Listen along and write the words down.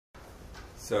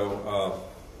So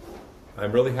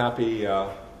I'm really happy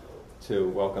to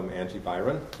welcome Angie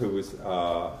Byron, who is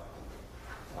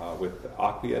with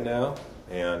Acquia now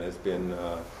and has been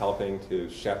helping to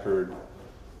shepherd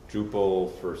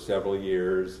Drupal for several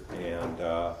years and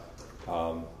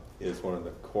is one of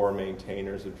the core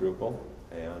maintainers of Drupal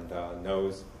and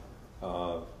knows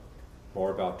more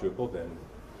about Drupal than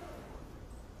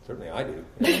certainly I do.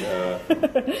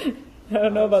 And, I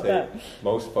don't know about that.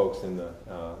 Most folks in the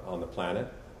on the planet,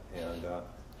 and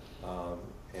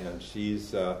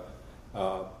she's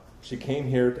she came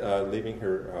here leaving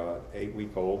her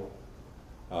 8-week-old,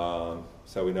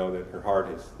 so we know that her heart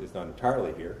is not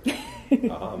entirely here,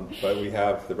 but we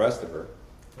have the rest of her,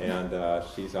 and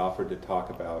she's offered to talk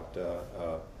about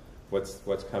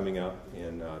what's coming up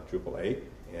in Drupal 8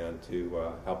 and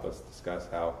to help us discuss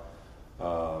how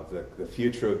the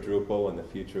future of Drupal and the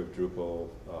future of Drupal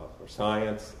for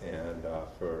science and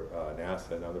for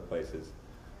NASA and other places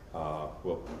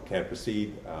can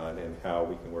proceed and how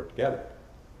we can work together.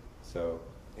 So,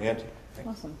 Angie. Thanks.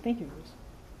 Awesome. Thank you, Bruce.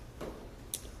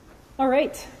 All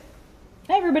right.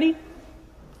 Hi, everybody.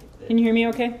 Can you hear me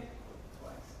okay?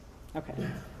 Okay.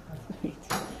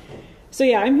 So,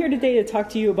 yeah, I'm here today to talk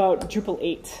to you about Drupal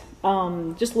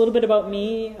 8. Just a little bit about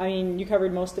me. I mean, you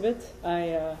covered most of it.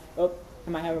 I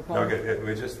might have a problem. No,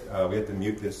 we have to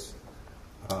mute this.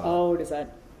 Does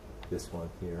that? This one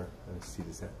here. Let me see.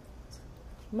 Does that?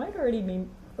 Might already be.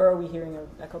 Or are we hearing an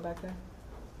echo back there?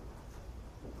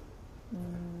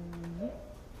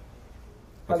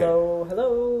 Okay.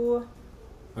 Hello.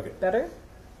 Okay. Better?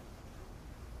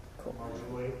 Cool.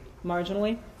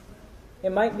 Marginally.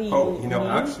 It might be. Oh,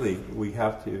 actually, we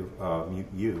have to mute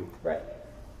you. Right.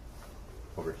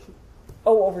 Over here.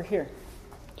 Oh, over here.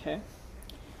 Okay.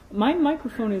 My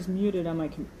microphone is muted on my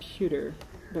computer,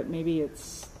 but maybe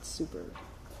it's super.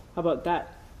 How about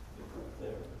that?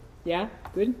 Yeah?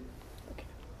 Good? Okay.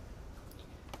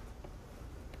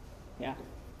 Yeah.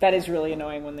 That is really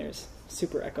annoying when there's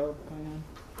super echo going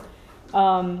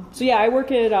on. So yeah, I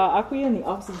work at Acquia in the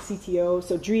office of the CTO.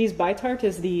 So Dries Bijtaert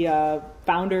is the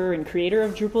founder and creator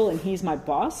of Drupal, and he's my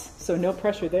boss, so no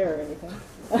pressure there or anything.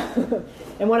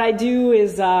 And what I do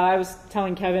is, I was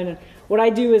telling Kevin, what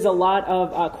I do is a lot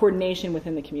of coordination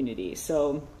within the community.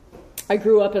 So I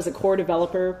grew up as a core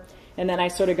developer, and then I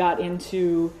sort of got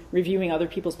into reviewing other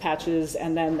people's patches,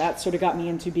 and then that sort of got me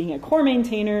into being a core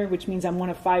maintainer, which means I'm one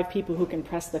of 5 people who can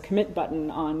press the commit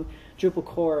button on Drupal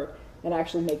core and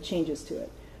actually make changes to it.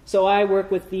 So I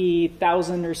work with the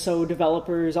 1,000 or so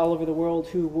developers all over the world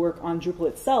who work on Drupal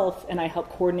itself, and I help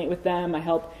coordinate with them. I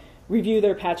help review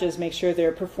their patches, make sure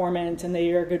they're performant and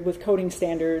they are good with coding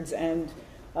standards and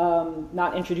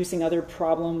not introducing other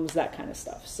problems, that kind of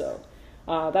stuff. So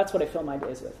that's what I fill my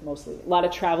days with, mostly. A lot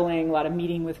of traveling, a lot of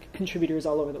meeting with contributors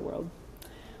all over the world.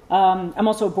 I'm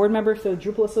also a board member for the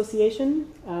Drupal Association,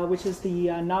 which is the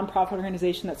nonprofit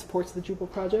organization that supports the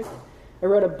Drupal project. I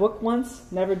wrote a book once,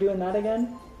 never doing that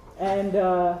again. And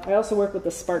I also work with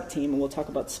the Spark team, and we'll talk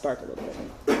about Spark a little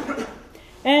bit.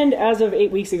 And as of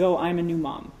 8 weeks ago, I'm a new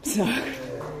mom. So,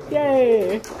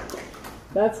 yay!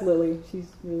 That's Lily. She's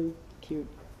really cute.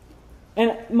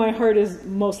 And my heart is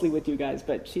mostly with you guys,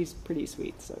 but she's pretty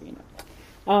sweet, so you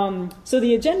know. So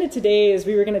the agenda today is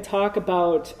we were going to talk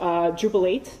about Drupal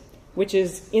 8, which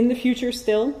is in the future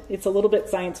still. It's a little bit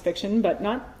science fiction, but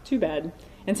not too bad.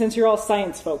 And since you're all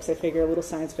science folks, I figure a little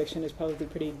science fiction is probably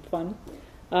pretty fun.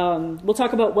 We'll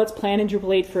talk about what's planned in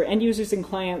Drupal 8 for end users and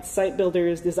clients, site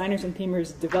builders, designers and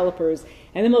themers, developers,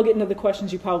 and then we'll get into the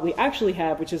questions you probably actually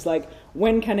have, which is like,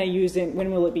 when can I use it,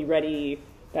 when will it be ready,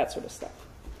 that sort of stuff.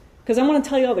 Because I want to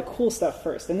tell you all the cool stuff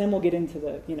first, and then we'll get into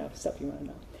the stuff you want to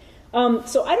know.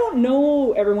 So I don't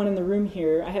know everyone in the room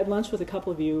here. I had lunch with a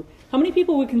couple of you. How many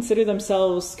people would consider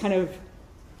themselves kind of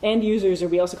end users, or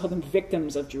we also call them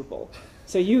victims of Drupal?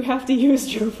 So you have to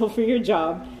use Drupal for your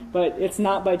job, but it's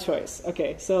not by choice.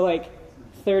 Okay, so like a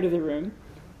third of the room.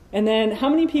 And then how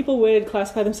many people would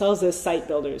classify themselves as site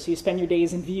builders? So you spend your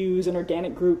days in views and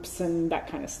organic groups and that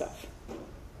kind of stuff.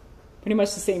 Pretty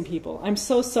much the same people. I'm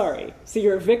so sorry. So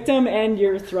you're a victim and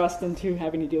you're thrust into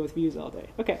having to deal with views all day.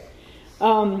 Okay.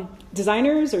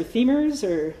 Designers or themers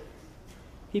or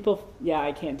people? Yeah,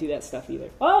 I can't do that stuff either.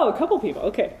 Oh, a couple people.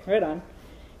 Okay, right on.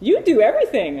 You do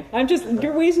everything.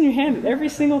 You're raising your hand at every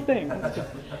single thing.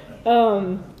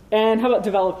 And how about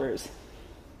developers?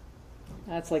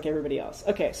 That's like everybody else.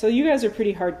 Okay, so you guys are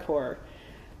pretty hardcore.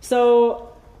 So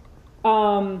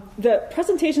the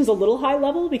presentation's a little high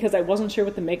level because I wasn't sure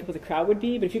what the makeup of the crowd would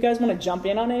be, but if you guys want to jump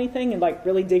in on anything and like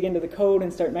really dig into the code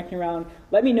and start messing around,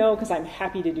 let me know because I'm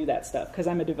happy to do that stuff because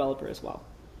I'm a developer as well.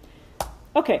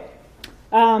 Okay,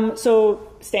 So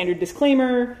standard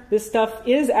disclaimer, this stuff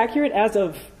is accurate as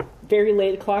of very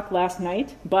late o'clock last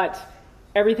night, but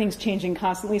everything's changing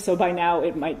constantly, so by now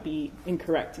it might be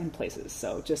incorrect in places.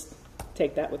 So just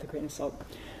take that with a grain of salt.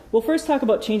 We'll first talk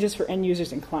about changes for end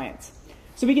users and clients.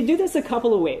 So we could do this a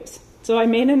couple of ways. So I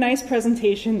made a nice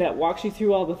presentation that walks you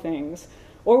through all the things,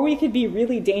 or we could be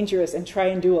really dangerous and try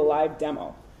and do a live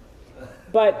demo.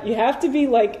 But you have to be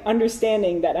like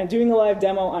understanding that I'm doing a live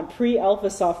demo on pre-alpha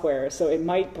software, so it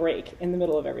might break in the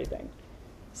middle of everything.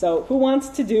 So who wants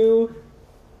to do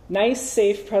nice,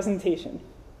 safe presentation?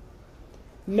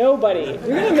 Nobody.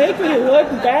 You're going to make me look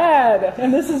bad.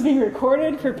 And this is being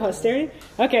recorded for posterity?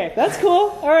 Okay, that's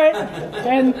cool. All right.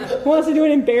 And who wants to do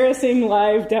an embarrassing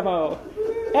live demo?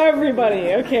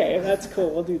 Everybody. Okay, that's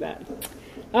cool. We'll do that.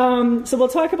 So we'll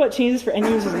talk about changes for end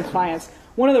users and clients.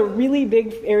 One of the really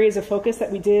big areas of focus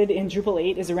that we did in Drupal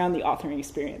 8 is around the authoring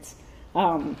experience.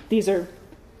 These are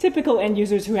typical end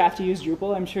users who have to use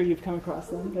Drupal. I'm sure you've come across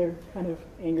them. They're kind of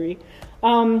angry.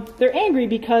 They're angry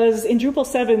because in Drupal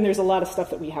 7, there's a lot of stuff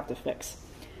that we have to fix.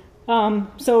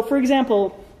 So for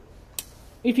example,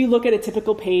 if you look at a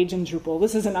typical page in Drupal,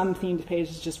 this is an unthemed page,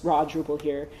 it's just raw Drupal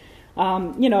here.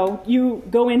 You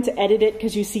go in to edit it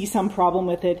because you see some problem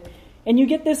with it, and you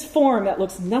get this form that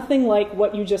looks nothing like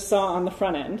what you just saw on the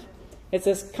front end. It's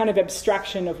this kind of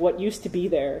abstraction of what used to be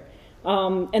there.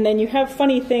 And then you have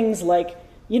funny things like,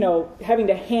 having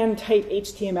to hand type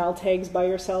HTML tags by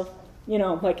yourself,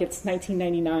 like it's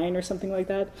 1999 or something like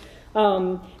that.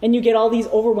 And you get all these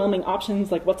overwhelming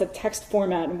options, like what's a text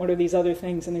format and what are these other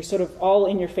things, and they're sort of all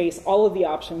in your face, all of the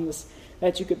options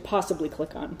that you could possibly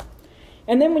click on.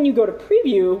 And then when you go to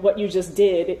preview what you just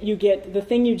did, you get the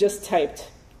thing you just typed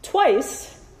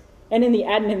twice and in the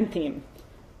admin theme.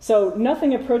 So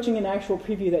nothing approaching an actual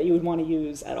preview that you would want to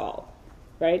use at all,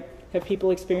 right? Have people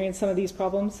experienced some of these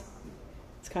problems?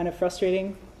 It's kind of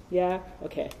frustrating. Yeah?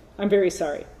 Okay. I'm very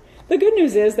sorry. The good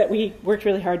news is that we worked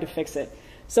really hard to fix it.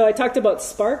 So I talked about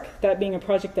Spark, that being a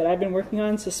project that I've been working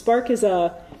on. So Spark is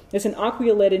an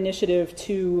Acquia-led initiative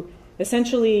to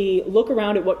essentially look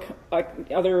around at what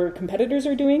other competitors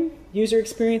are doing, user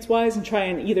experience-wise, and try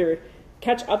and either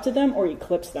catch up to them or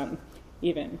eclipse them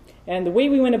even. And the way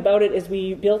we went about it is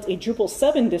we built a Drupal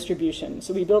 7 distribution.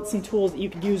 So we built some tools that you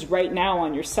could use right now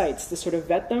on your sites to sort of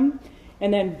vet them,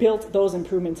 and then built those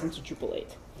improvements into Drupal 8.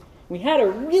 We had a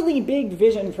really big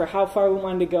vision for how far we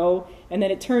wanted to go, and then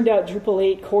it turned out Drupal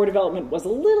 8 core development was a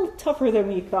little tougher than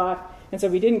we thought, and so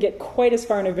we didn't get quite as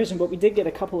far in our vision, but we did get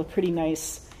a couple of pretty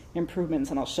nice improvements,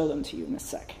 and I'll show them to you in a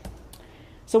sec.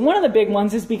 So one of the big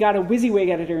ones is we got a WYSIWYG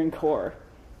editor in core.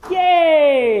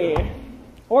 Yay!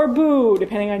 Or boo,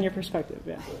 depending on your perspective.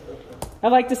 Yeah. I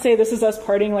like to say this is us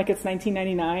partying like it's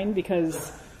 1999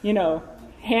 because,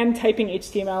 hand typing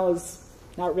HTML is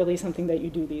not really something that you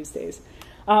do these days.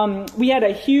 We had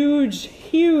a huge,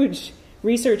 huge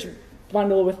research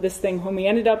bundle with this thing when we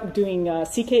ended up doing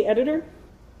CK Editor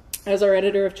as our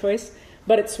editor of choice,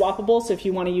 but it's swappable, so if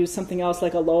you want to use something else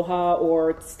like Aloha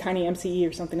or Tiny MCE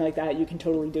or something like that, you can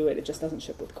totally do it. It just doesn't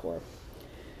ship with core.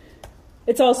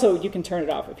 It's also, you can turn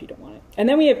it off if you don't want it. And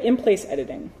then we have in-place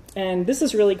editing. And this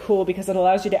is really cool because it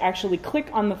allows you to actually click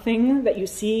on the thing that you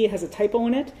see has a typo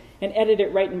in it and edit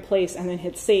it right in place and then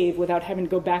hit save without having to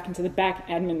go back into the back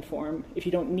admin form if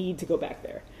you don't need to go back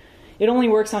there. It only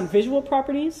works on visual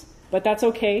properties, but that's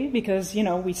okay because,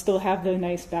 we still have the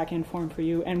nice back-end form for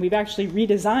you. And we've actually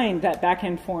redesigned that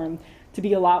back-end form to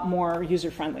be a lot more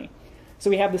user-friendly.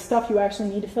 So we have the stuff you actually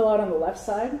need to fill out on the left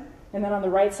side. And then on the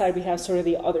right side, we have sort of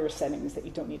the other settings that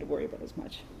you don't need to worry about as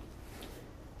much.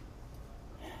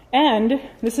 And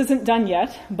this isn't done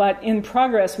yet, but in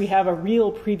progress, we have a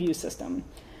real preview system.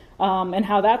 And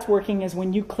how that's working is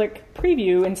when you click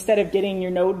preview, instead of getting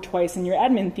your node twice in your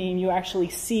admin theme, you actually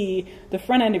see the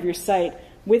front end of your site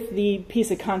with the piece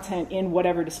of content in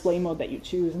whatever display mode that you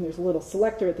choose. And there's a little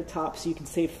selector at the top so you can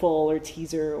say full or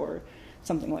teaser or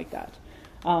something like that.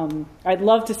 I'd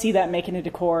love to see that make it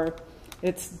into core.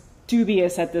 It's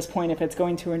dubious at this point if it's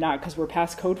going to or not because we're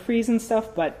past code freeze and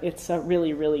stuff, but it's a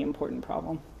really, really important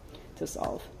problem to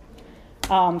solve.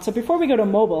 So before we go to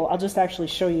mobile, I'll just actually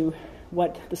show you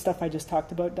what the stuff I just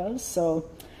talked about does. So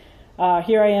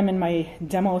here I am in my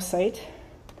demo site.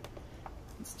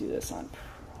 Let's do this on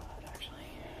prod, actually.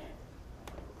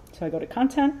 So I go to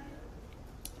content.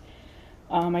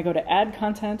 I go to add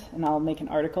content, and I'll make an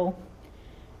article.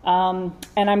 And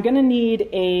I'm going to need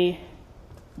a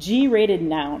G-rated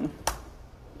noun.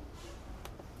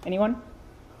 Anyone?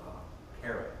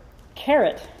 Carrot.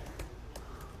 Carrot.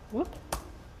 Whoop.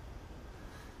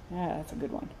 Yeah, that's a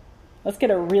good one. Let's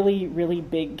get a really, really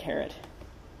big carrot.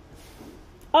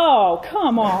 Oh,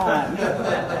 come on.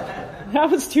 That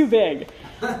was too big.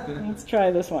 Let's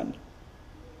try this one.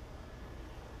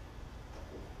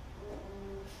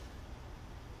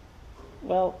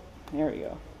 Well, there we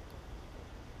go.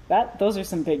 Those are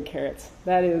some big carrots.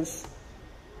 That is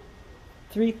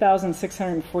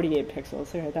 3,648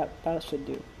 pixels. There, that should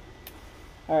do.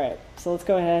 All right, so let's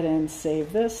go ahead and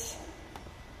save this.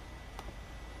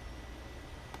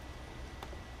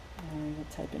 I'm gonna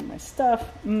type in my stuff.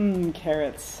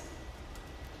 Carrots.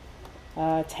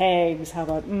 Tags. How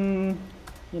about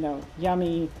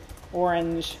yummy,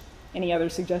 orange. Any other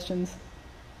suggestions?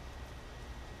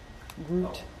 Root.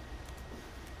 Healthy.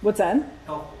 What's that?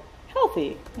 Healthy.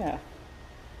 Healthy, yeah.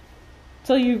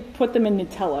 So you put them in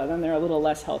Nutella, then they're a little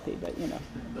less healthy, but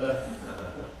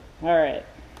All right.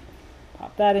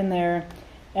 Pop that in there.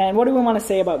 And what do we want to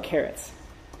say about carrots?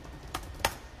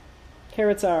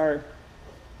 Carrots are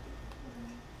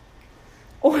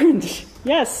orange.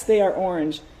 Yes, they are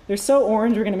orange. They're so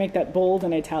orange, we're going to make that bold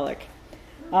and italic.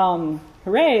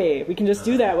 Hooray! We can just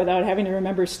do that without having to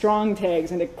remember strong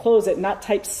tags and to close it, not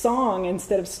type song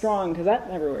instead of strong, because that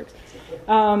never works.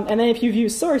 And then if you view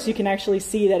source, you can actually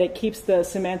see that it keeps the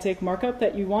semantic markup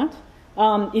that you want.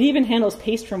 It even handles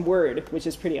paste from Word, which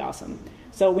is pretty awesome.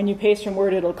 So when you paste from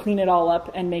Word, it'll clean it all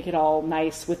up and make it all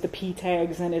nice with the P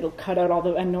tags, and it'll cut out all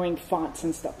the annoying fonts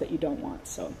and stuff that you don't want.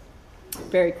 So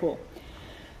very cool.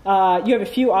 You have a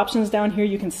few options down here.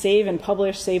 You can save and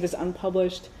publish, save as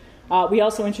unpublished. We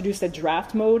also introduced a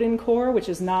draft mode in core, which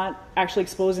is not actually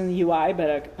exposed in the UI,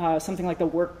 but something like the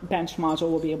Workbench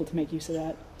module will be able to make use of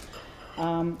that.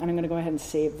 And I'm going to go ahead and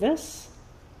save this.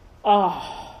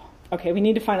 Oh, okay, we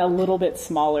need to find a little bit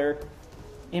smaller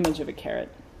image of a carrot.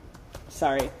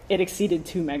 Sorry, it exceeded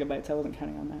 2 megabytes. I wasn't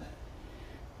counting on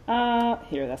that.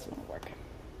 Here, that's going to work.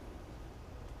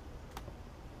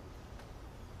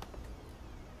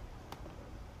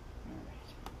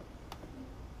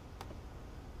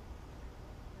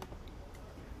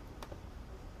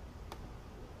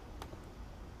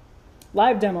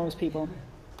 Live demos, people.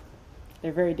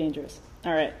 They're very dangerous.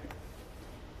 All right.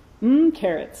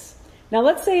 Carrots. Now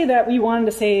let's say that we wanted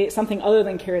to say something other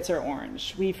than carrots are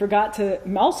orange. We forgot to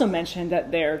also mention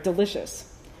that they're delicious.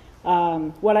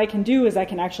 What I can do is I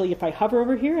can actually, if I hover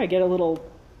over here, I get a little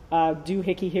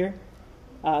doohickey here.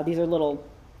 These are little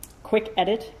quick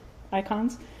edit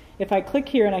icons. If I click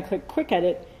here and I click quick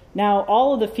edit, now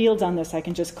all of the fields on this I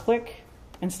can just click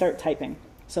and start typing.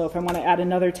 So if I want to add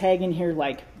another tag in here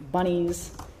like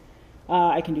bunnies,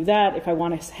 I can do that. If I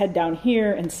want to head down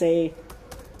here and say,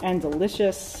 and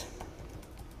delicious,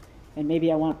 and maybe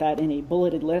I want that in a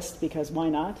bulleted list because why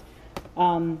not?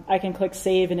 I can click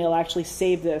save and it'll actually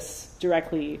save this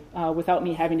directly without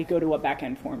me having to go to a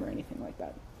backend form or anything like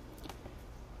that.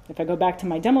 If I go back to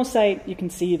my demo site, you can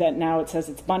see that now it says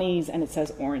it's bunnies and it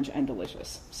says orange and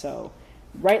delicious. So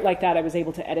right like that, I was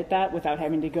able to edit that without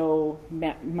having to go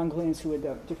mungling to a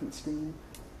different screen.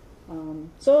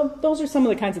 So those are some of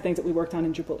the kinds of things that we worked on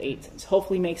in Drupal 8. It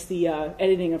hopefully makes the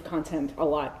editing of content a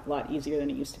lot easier than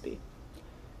it used to be.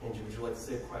 Angie, would you like to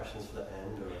save questions for the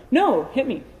end? Or? No, hit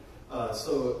me.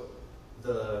 So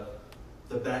the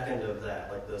back end of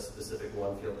that, like the specific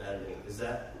one-field editing, is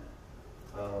that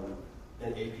an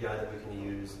API that we can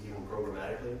use even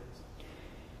programmatically?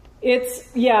 It's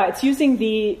using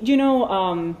the,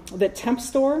 the temp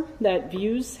store that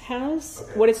Views has?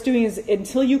 Okay. What it's doing is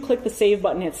until you click the save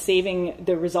button, it's saving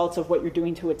the results of what you're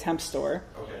doing to a temp store.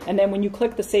 Okay. And then when you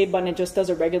click the save button, it just does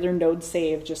a regular node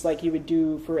save, just like you would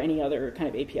do for any other kind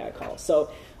of API call.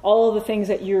 So all of the things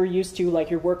that you're used to, like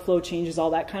your workflow changes,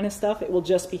 all that kind of stuff, it will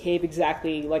just behave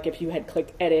exactly like if you had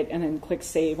clicked edit and then click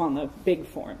save on the big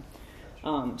form.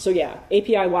 So yeah,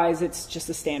 API-wise, it's just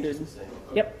a standard. Just the same.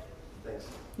 Okay. Yep. Thanks.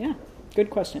 Yeah, good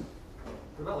question.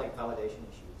 What about like validation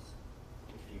issues?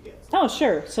 If you get Oh,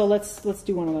 sure. So let's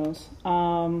do one of those.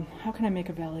 How can I make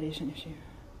a validation issue?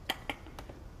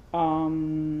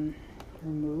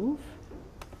 Remove.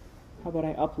 How about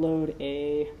I upload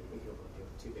a? We could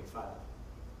upload a too big file.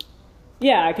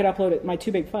 Yeah, I could upload it my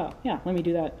too big file. Yeah, let me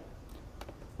do that.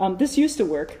 This used to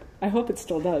work. I hope it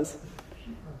still does.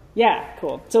 Yeah,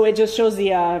 cool. So it just shows the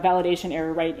validation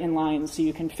error right in line, so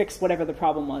you can fix whatever the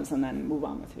problem was and then move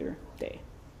on with your day.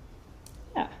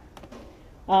 Yeah.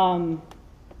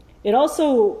 It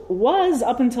also was,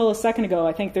 up until a second ago,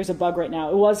 I think there's a bug right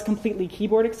now, it was completely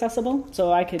keyboard accessible.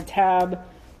 So I could tab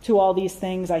to all these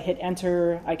things. I hit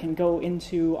enter. I can go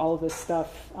into all of this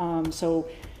stuff. So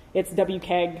it's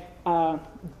WCAG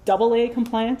AA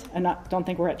compliant. And don't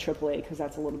think we're at AAA because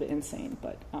that's a little bit insane,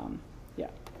 but yeah.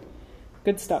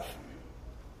 Good stuff.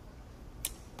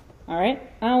 All right,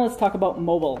 now let's talk about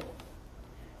mobile.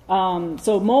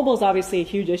 So mobile is obviously a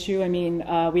huge issue. I mean,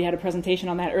 we had a presentation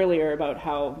on that earlier about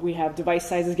how we have device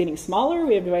sizes getting smaller,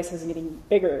 we have device sizes getting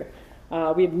bigger.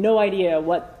 We have no idea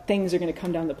what things are going to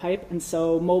come down the pipe, and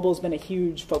so mobile's been a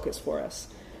huge focus for us.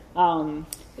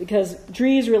 Because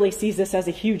Dries really sees this as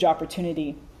a huge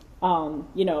opportunity.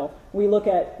 We look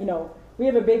at, we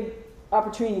have a big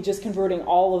opportunity just converting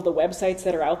all of the websites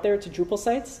that are out there to Drupal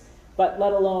sites, but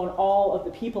let alone all of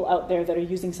the people out there that are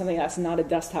using something that's not a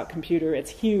desktop computer.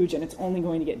 It's huge, and it's only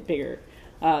going to get bigger.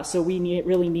 So we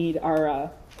really need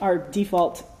our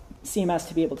default CMS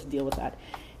to be able to deal with that.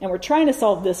 And we're trying to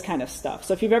solve this kind of stuff.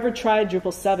 So if you've ever tried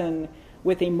Drupal 7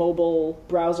 with a mobile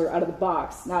browser out of the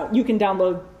box, now you can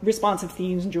download responsive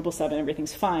themes in Drupal 7,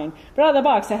 everything's fine. But out of the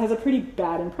box, that has a pretty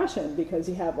bad impression because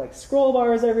you have like scroll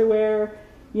bars everywhere,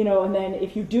 and then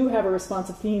if you do have a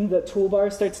responsive theme, the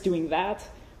toolbar starts doing that,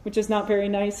 which is not very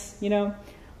nice,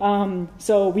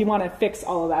 So we want to fix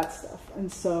all of that stuff.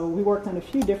 And so we worked on a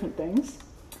few different things.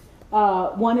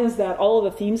 One is that all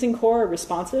of the themes in core are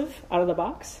responsive out of the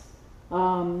box.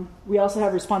 We also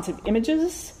have responsive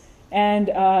images and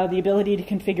the ability to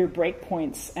configure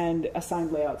breakpoints and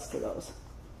assign layouts to those.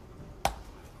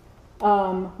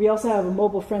 We also have a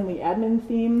mobile-friendly admin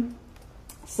theme.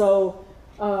 So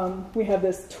we have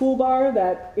this toolbar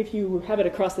that if you have it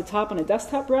across the top on a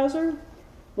desktop browser,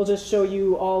 will just show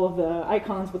you all of the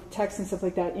icons with text and stuff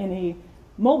like that. In a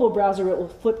mobile browser, it will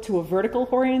flip to a vertical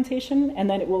orientation, and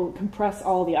then it will compress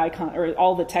all the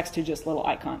all the text to just little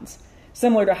icons,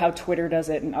 similar to how Twitter does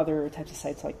it and other types of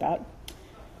sites like that.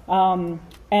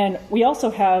 And we also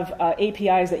have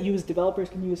APIs that developers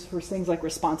can use for things like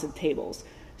responsive tables.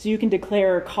 So you can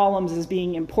declare columns as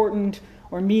being important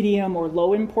or medium or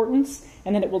low importance,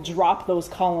 and then it will drop those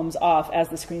columns off as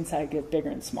the screen size gets bigger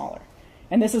and smaller.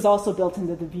 And this is also built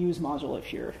into the views module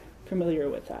if you're familiar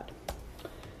with that.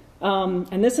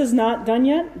 And this is not done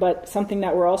yet, but something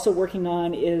that we're also working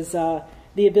on is the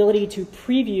ability to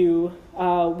preview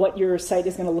what your site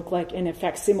is going to look like in a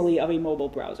facsimile of a mobile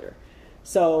browser.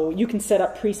 So you can set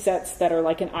up presets that are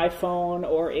like an iPhone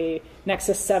or a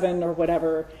Nexus 7 or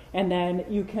whatever, and then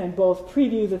you can both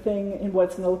preview the thing and what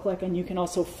it's going to look like, and you can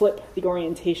also flip the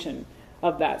orientation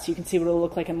of that. So you can see what it'll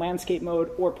look like in landscape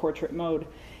mode or portrait mode.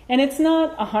 And it's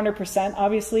not 100%,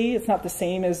 obviously. It's not the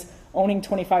same as owning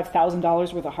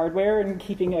 $25,000 worth of hardware and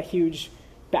keeping a huge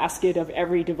basket of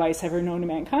every device ever known to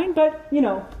mankind, but,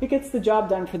 it gets the job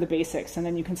done for the basics, and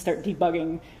then you can start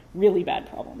debugging really bad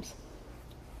problems.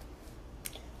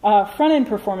 Front-end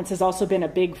performance has also been a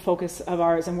big focus of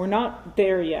ours, and we're not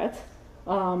there yet,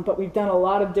 but we've done a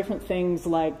lot of different things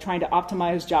like trying to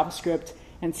optimize JavaScript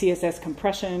and CSS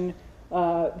compression,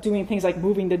 doing things like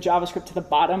moving the JavaScript to the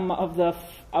bottom of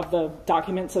the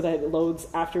document so that it loads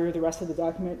after the rest of the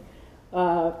document.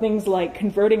 Things like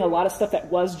converting a lot of stuff that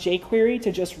was jQuery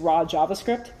to just raw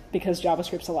JavaScript because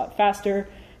JavaScript's a lot faster.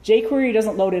 jQuery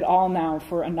doesn't load at all now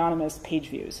for anonymous page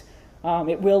views.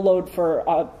 It will load for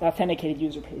authenticated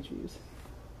user page views.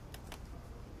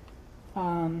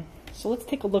 So let's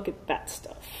take a look at that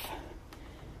stuff.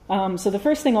 So the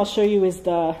first thing I'll show you is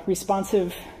the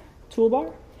responsive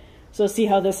toolbar. So see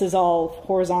how this is all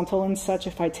horizontal and such.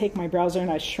 If I take my browser and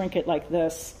I shrink it like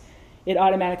this, it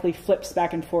automatically flips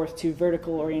back and forth to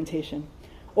vertical orientation.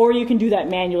 Or you can do that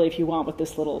manually if you want with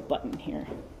this little button here.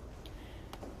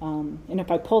 And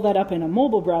if I pull that up in a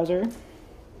mobile browser,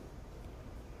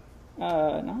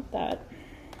 not that.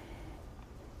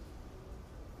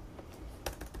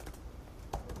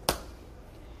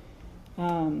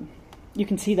 You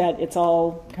can see that it's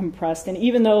all compressed. And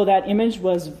even though that image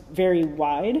was very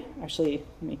wide, actually,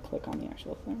 let me click on the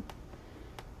actual thing.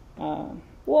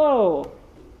 Whoa!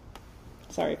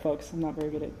 Sorry, folks, I'm not very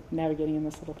good at navigating in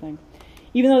this little thing.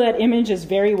 Even though that image is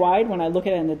very wide, when I look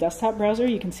at it in the desktop browser,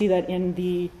 you can see that in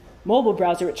the mobile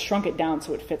browser, it shrunk it down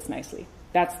so it fits nicely.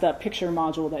 That's the picture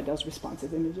module that does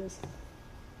responsive images.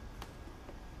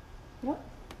 Yep.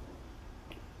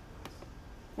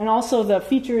 And also the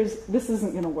features, this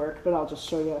isn't going to work, but I'll just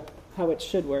show you how it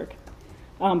should work.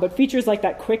 But features like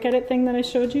that quick edit thing that I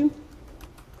showed you,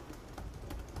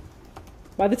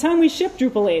 by the time we ship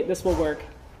Drupal 8, this will work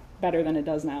better than it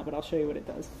does now, but I'll show you what it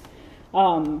does.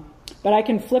 But I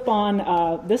can flip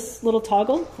on this little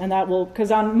toggle, and that will,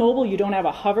 because on mobile you don't have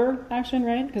a hover action,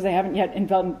 right? Because they haven't yet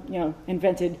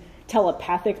invented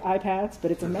telepathic iPads,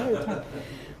 but it's a matter of time.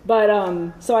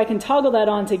 But so I can toggle that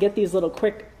on to get these little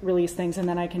quick release things, and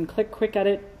then I can click quick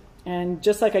edit, and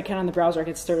just like I can on the browser, I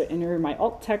can start to enter my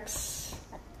alt text.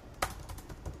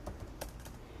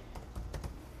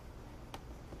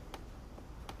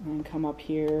 And come up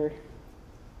here.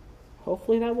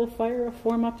 Hopefully that will fire a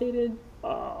form updated.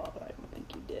 Oh, I don't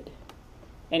think you did.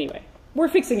 Anyway, we're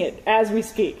fixing it as we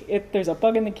speak. If there's a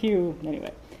bug in the queue,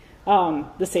 anyway.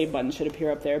 The save button should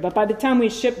appear up there. But by the time we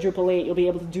ship Drupal 8, you'll be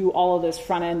able to do all of this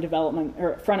front-end development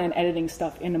or front-end editing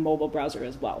stuff in the mobile browser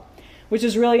as well, which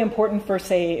is really important for,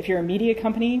 say, if you're a media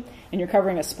company and you're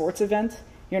covering a sports event,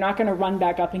 you're not going to run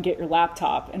back up and get your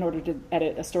laptop in order to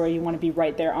edit a story. You want to be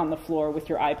right there on the floor with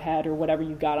your iPad or whatever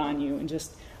you've got on you and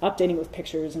just updating with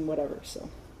pictures and whatever. So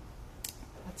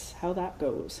that's how that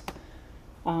goes.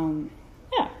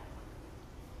 Yeah.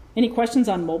 Any questions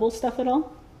on mobile stuff at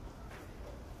all?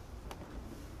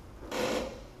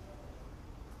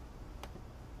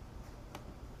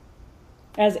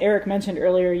 As Eric mentioned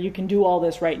earlier, you can do all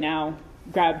this right now.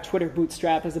 Grab Twitter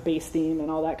Bootstrap as a base theme and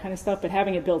all that kind of stuff, but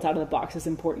having it built out of the box is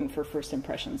important for first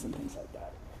impressions and things like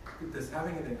that. Does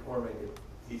having it in core make it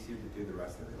easier to do the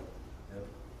rest of it?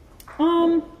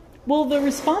 Yep. Well,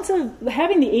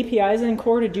 having the APIs in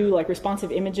core to do like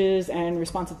responsive images and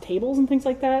responsive tables and things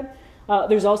like that.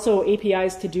 There's also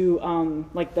APIs to do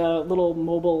like the little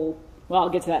mobile, well, I'll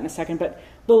get to that in a second, but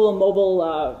the little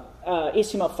mobile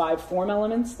HTML5 form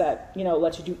elements that,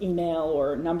 let you do email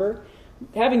or number.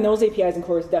 Having those APIs in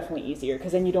core is definitely easier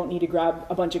because then you don't need to grab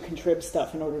a bunch of contrib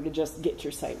stuff in order to just get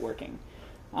your site working.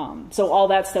 So all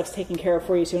that stuff's taken care of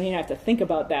for you, so you don't even have to think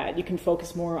about that. You can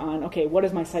focus more on, okay, what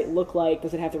does my site look like?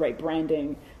 Does it have the right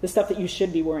branding? The stuff that you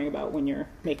should be worrying about when you're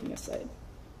making a site.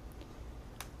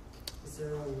 Is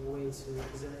there an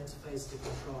interface to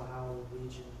control how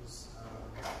regions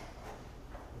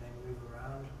may move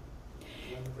around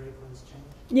when the breakpoints change?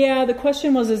 Yeah, the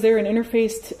question was, is there an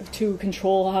interface to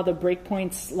control how the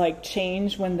breakpoints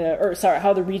change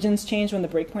how the regions change when the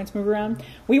breakpoints move around?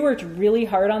 We worked really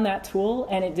hard on that tool,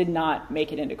 and it did not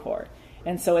make it into core.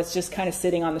 And so it's just kind of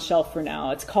sitting on the shelf for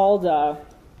now. It's called,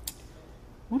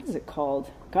 what is it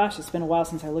called? Gosh, it's been a while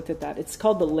since I looked at that. It's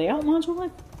called the layout module, I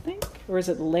think? Or is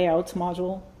it the layouts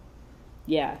module?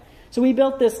 Yeah. So we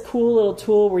built this cool little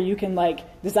tool where you can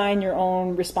design your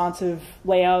own responsive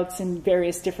layouts and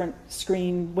various different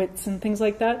screen widths and things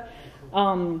like that.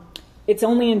 It's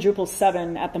only in Drupal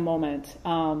 7 at the moment,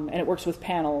 and it works with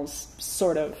panels,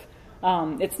 sort of.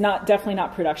 It's definitely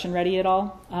not production ready at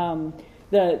all.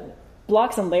 The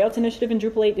blocks and layouts initiative in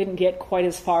Drupal 8 didn't get quite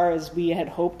as far as we had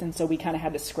hoped, and so we kind of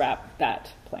had to scrap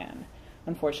that plan,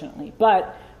 unfortunately.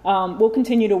 But we'll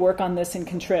continue to work on this in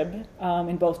contrib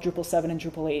in both Drupal 7 and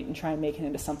Drupal 8 and try and make it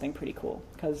into something pretty cool.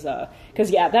 Because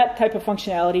that type of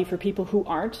functionality for people who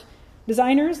aren't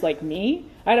designers like me,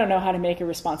 I don't know how to make a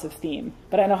responsive theme,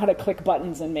 but I know how to click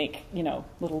buttons and make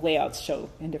little layouts show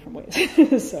in different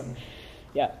ways. So,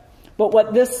 yeah. But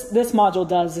what this module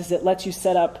does is it lets you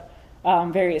set up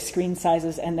various screen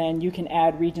sizes, and then you can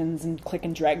add regions and click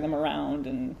and drag them around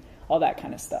and all that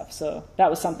kind of stuff. So that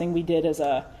was something we did as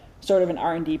a sort of an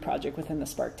R&D project within the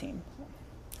Spark team.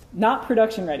 Not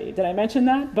production ready. Did I mention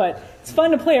that? But it's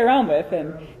fun to play around with.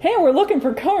 And hey, we're looking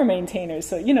for core maintainers.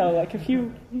 So, if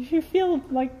you feel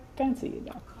fancy,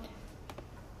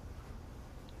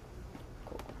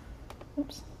 Cool.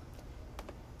 Oops. So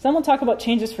then we'll talk about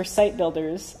changes for site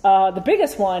builders. The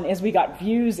biggest one is we got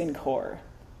views in core.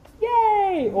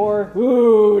 Yay! Or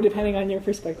woo, depending on your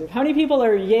perspective. How many people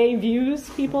are yay views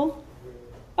people?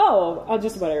 Oh,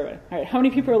 just about everybody. All right, how many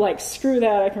people are like, screw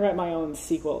that, I can write my own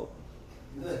SQL?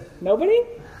 Nobody?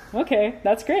 Okay,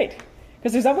 that's great.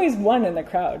 Because there's always one in the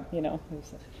crowd,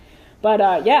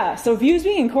 But so views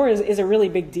being in core is a really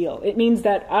big deal. It means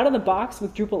that out of the box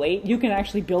with Drupal 8, you can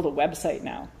actually build a website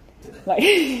now.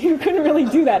 You couldn't really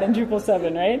do that in Drupal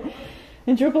 7, right?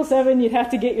 In Drupal 7, you'd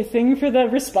have to get your thing for the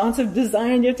responsive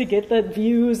design, you have to get the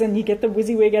views, and you get the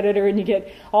WYSIWYG editor, and you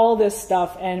get all this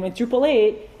stuff. And with Drupal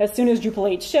 8, as soon as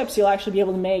Drupal 8 ships, you'll actually be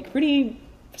able to make pretty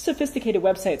sophisticated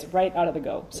websites right out of the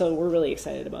go. So we're really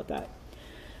excited about that.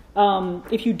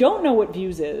 If you don't know what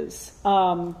views is the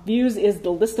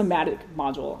List-O-Matic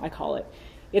module, I call it.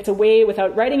 It's a way,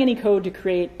 without writing any code, to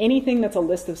create anything that's a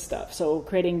list of stuff. So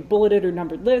creating bulleted or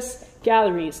numbered lists,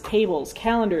 galleries, tables,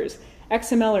 calendars,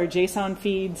 XML or JSON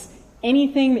feeds,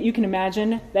 anything that you can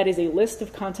imagine that is a list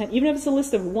of content. Even if it's a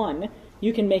list of one,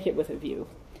 you can make it with a view.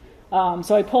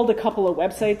 So I pulled a couple of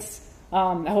websites.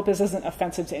 I hope this isn't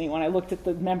offensive to anyone. I looked at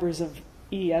the members of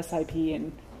ESIP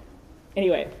and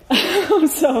anyway.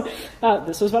 So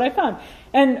this was what I found.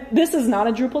 And this is not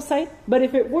a Drupal site, but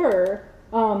if it were,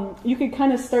 you could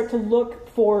kind of start to look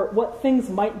for what things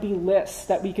might be lists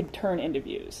that we could turn into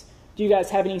views. Do you guys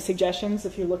have any suggestions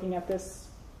if you're looking at this?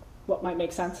 What might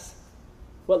make sense?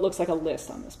 What looks like a list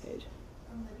on this page?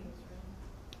 From the newsroom.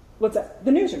 What's that?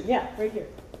 The newsroom, yeah, right here.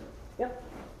 Yep.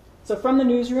 So from the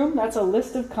newsroom, that's a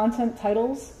list of content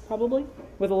titles, probably,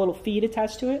 with a little feed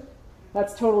attached to it.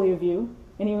 That's totally a view.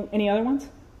 Any other ones?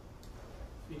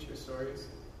 Feature feature stories?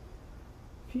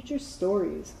 Feature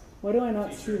stories. Why do I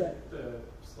not see that? The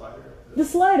slider. The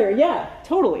slider, yeah,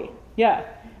 totally, yeah.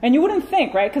 And you wouldn't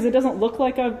think, right? Because it doesn't look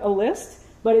like a list,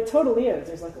 but it totally is.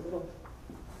 There's like a little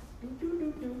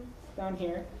down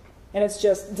here, and it's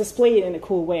just displayed in a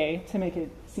cool way to make it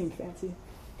seem fancy.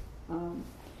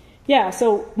 Yeah,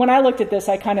 so when I looked at this,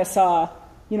 I kind of saw,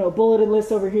 a bulleted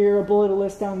list over here, a bulleted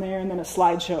list down there, and then a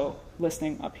slideshow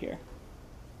listing up here.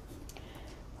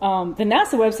 The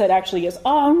NASA website actually is,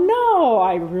 oh no,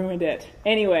 I ruined it.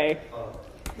 Anyway.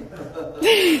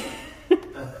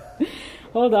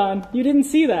 Hold on, you didn't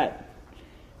see that.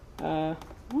 Why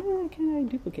can I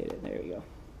duplicate it? There we go.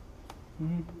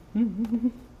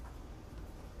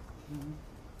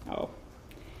 Oh.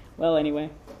 Well, anyway,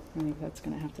 I think that's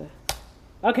going to have to...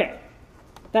 Okay.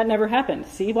 That never happened.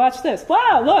 See, watch this.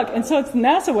 Wow, look. And so it's the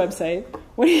NASA website.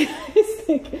 What do you guys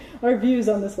think are views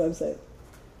on this website?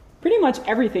 Pretty much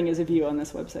everything is a view on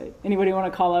this website. Anybody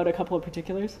want to call out a couple of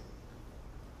particulars?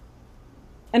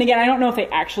 And again, I don't know if they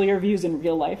actually are views in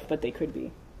real life, but they could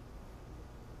be.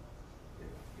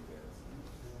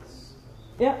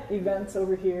 Yeah, events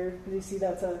over here. You see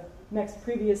that's a next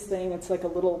previous thing. It's like a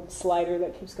little slider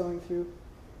that keeps going through.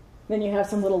 Then you have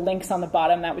some little links on the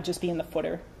bottom. That would just be in the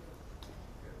footer.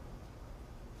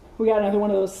 We got another one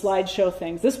of those slideshow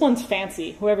things. This one's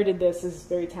fancy. Whoever did this is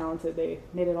very talented. They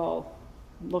made it all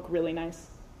look really nice.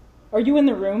 Are you in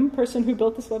the room, person who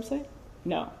built this website?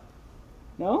 No.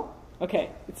 No?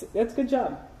 Okay, that's a good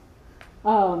job.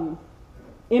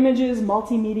 Images,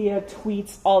 multimedia,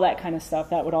 tweets, all that kind of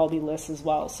stuff, that would all be lists as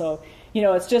well. So,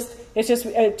 it's just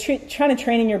trying to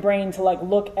train your brain to like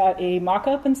look at a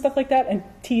mock-up and stuff like that and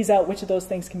tease out which of those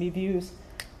things can be views.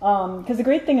 Because the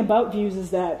great thing about views is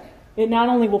that it not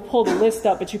only will pull the list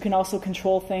up, but you can also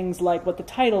control things like what the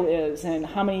title is and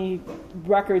how many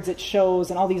records it shows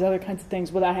and all these other kinds of things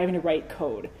without having to write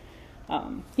code.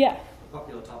 Yeah?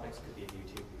 Popular topics could be a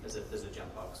view too, as if there's a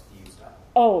jump box view style.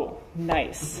 Oh,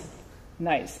 nice.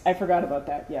 Nice. I forgot about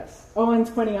that, yes. Owen's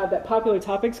pointing out that popular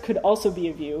topics could also be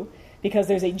a view because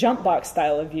there's a jump box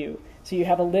style of view. So you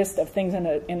have a list of things in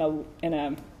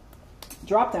a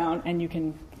drop down and you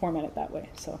can format it that way.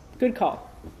 So good call.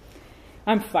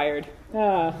 I'm fired.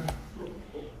 So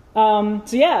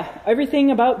yeah, everything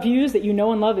about views that you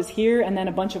know and love is here, and then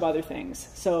a bunch of other things.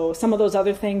 So some of those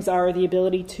other things are the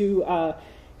ability to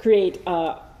create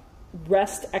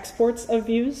REST exports of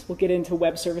views. We'll get into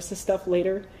web services stuff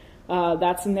later.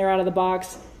 That's in there out of the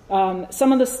box.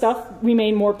 Some of the stuff we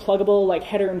made more pluggable, like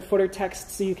header and footer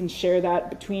text, so you can share that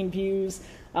between views.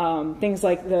 Things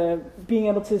like being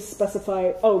able to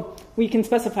specify, we can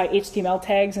specify HTML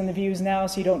tags in the views now,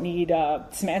 so you don't need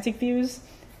semantic views,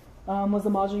 was the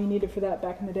module you needed for that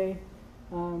back in the day.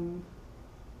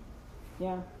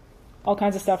 Yeah, all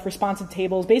kinds of stuff, responsive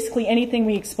tables. Basically anything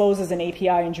we expose as an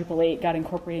API in Drupal 8 got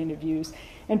incorporated into views.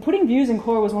 And putting views in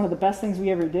core was one of the best things we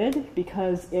ever did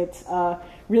because it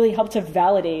really helped to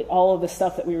validate all of the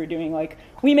stuff that we were doing. Like,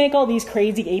 we make all these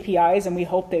crazy APIs and we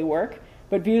hope they work.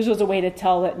 But views was a way to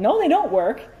tell that, no, they don't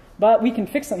work, but we can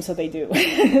fix them so they do,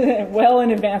 well in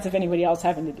advance of anybody else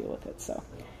having to deal with it. So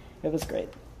it was great.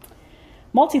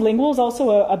 Multilingual is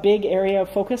also a big area of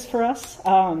focus for us.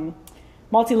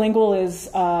 Multilingual is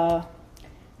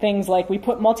things like we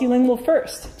put multilingual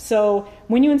first. So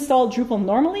when you install Drupal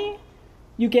normally,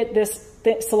 you get this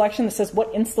selection that says,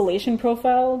 what installation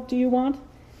profile do you want?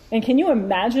 And can you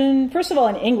imagine, first of all,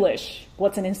 in English,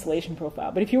 what's an installation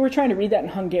profile? But if you were trying to read that in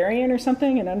Hungarian or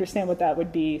something and understand what that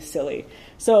would be, silly.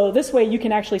 So this way you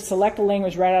can actually select a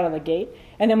language right out of the gate.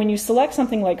 And then when you select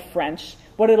something like French,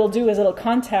 what it'll do is it'll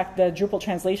contact the Drupal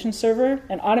translation server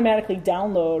and automatically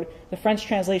download the French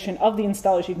translation of the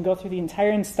installer so you can go through the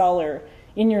entire installer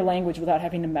in your language without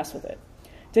having to mess with it.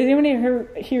 Did anyone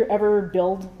here ever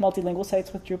build multilingual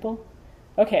sites with Drupal?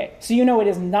 Okay, so you know it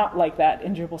is not like that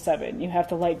in Drupal 7. You have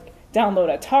to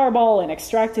download a tarball and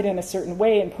extract it in a certain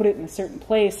way and put it in a certain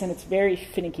place, and it's very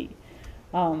finicky.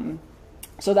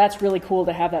 So that's really cool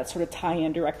to have that sort of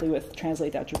tie-in directly with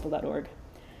translate.drupal.org.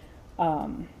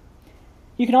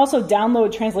 You can also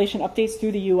download translation updates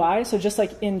through the UI. So just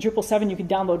like in Drupal 7, you can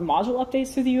download module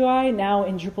updates through the UI. Now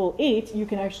in Drupal 8, you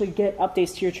can actually get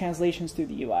updates to your translations through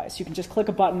the UI. So you can just click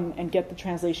a button and get the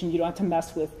translation. You don't have to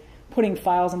mess with putting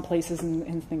files in places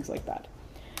and things like that.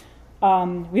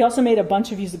 We also made a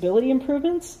bunch of usability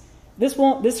improvements. This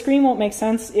screen won't make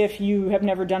sense if you have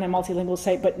never done a multilingual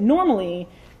site, but normally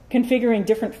configuring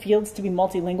different fields to be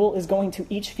multilingual is going to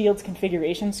each field's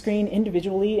configuration screen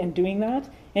individually and doing that,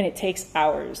 and it takes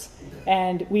hours.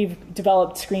 And we've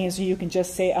developed screens where you can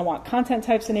just say, I want content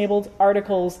types enabled,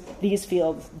 articles, these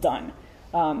fields, done.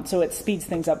 So it speeds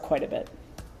things up quite a bit.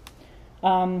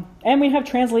 And we have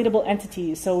translatable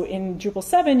entities. So in Drupal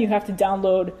 7, you have to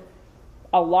download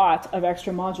a lot of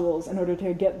extra modules in order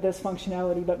to get this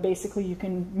functionality. But basically, you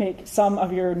can make some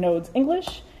of your nodes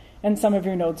English and some of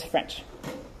your nodes French.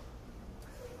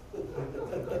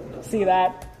 See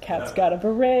that? Cat's got a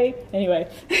beret. Anyway,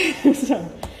 so,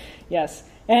 yes.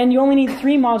 And you only need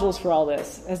 3 modules for all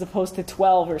this, as opposed to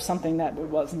 12 or something that it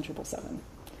was in Drupal 7.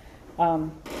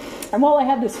 And while I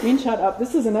have the screenshot up,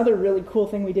 this is another really cool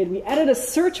thing we did. We added a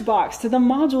search box to the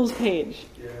modules page.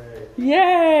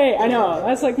 Yay! I know,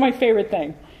 that's like my favorite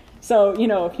thing. So, you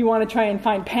know, if you want to try and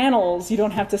find panels, you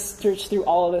don't have to search through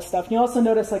all of this stuff. You also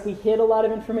notice like we hid a lot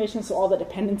of information, so all the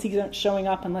dependencies aren't showing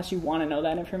up unless you want to know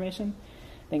that information.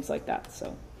 Things like that.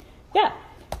 So, yeah,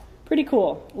 pretty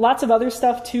cool. Lots of other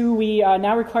stuff too. We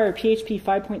now require PHP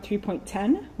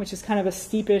 5.3.10, which is kind of a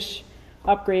steepish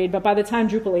upgrade, but by the time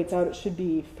Drupal 8's out, it should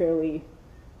be fairly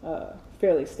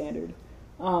standard.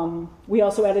 We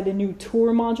also added a new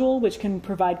tour module, which can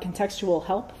provide contextual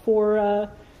help for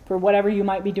whatever you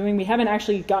might be doing. We haven't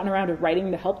actually gotten around to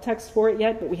writing the help text for it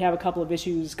yet, but we have a couple of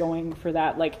issues going for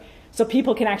that, like so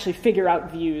people can actually figure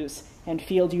out views and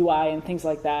field UI and things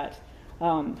like that.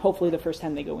 Hopefully the first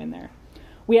time they go in there.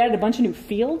 We added a bunch of new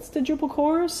fields to Drupal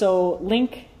core, so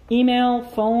link, email,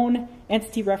 phone,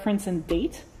 entity reference, and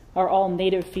date are all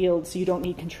native fields, so you don't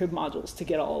need contrib modules to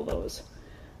get all of those.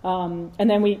 And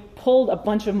then we pulled a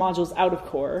bunch of modules out of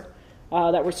core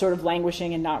that were sort of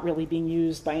languishing and not really being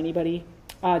used by anybody.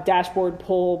 Dashboard,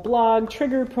 poll, blog,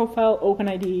 trigger, profile,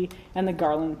 OpenID, and the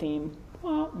Garland theme.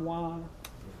 Wah, wah.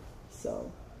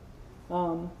 So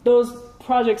those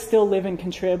projects still live in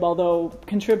contrib, although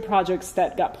contrib projects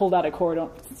that got pulled out of core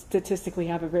don't statistically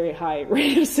have a very high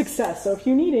rate of success. So if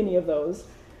you need any of those,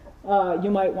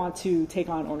 you might want to take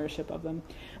on ownership of them.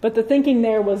 But the thinking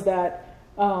there was that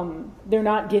they're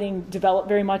not getting developed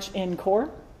very much in core.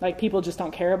 Like people just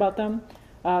don't care about them.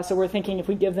 So we're thinking if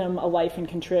we give them a life in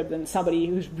contrib, then somebody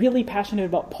who's really passionate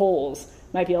about polls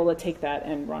might be able to take that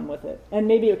and run with it. And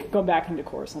maybe it could go back into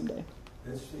core someday.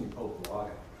 It's interesting you pull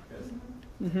blogging because,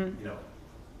 you know,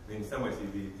 I mean, in some ways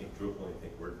you think Drupal and you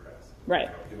think WordPress. Right.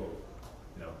 You know,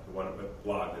 people, who want to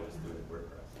blog, they just do it in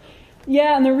WordPress.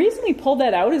 Yeah, and the reason we pulled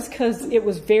that out is because it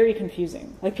was very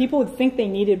confusing. Like people would think they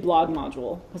needed blog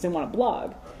module because they want to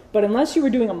blog. But unless you were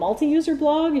doing a multi-user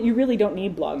blog, you really don't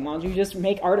need blog module. You just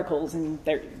make articles and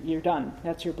you're done.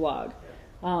 That's your blog.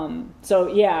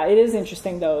 So yeah, it is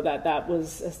interesting though that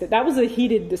was a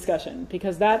heated discussion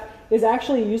because that is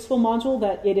actually a useful module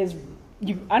that it is.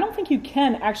 I don't think you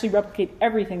can actually replicate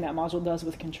everything that module does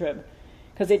with contrib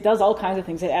because it does all kinds of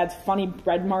things. It adds funny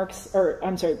breadcrumbs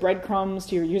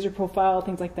to your user profile,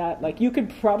 things like that. Like you could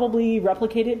probably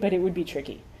replicate it, but it would be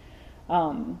tricky.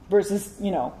 Versus,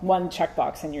 one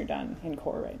checkbox and you're done in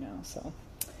core right now. So,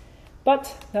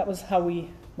 but that was how we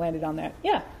landed on that.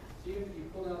 Yeah. So you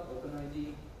pulled out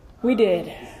OpenID. We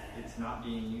did. It's not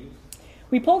being used.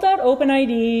 We pulled out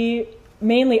OpenID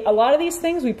mainly. A lot of these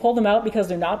things we pulled them out because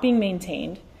they're not being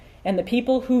maintained, and the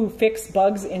people who fix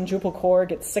bugs in Drupal core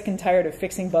get sick and tired of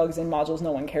fixing bugs in modules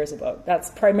no one cares about. That's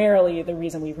primarily the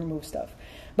reason we remove stuff.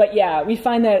 But yeah, we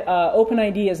find that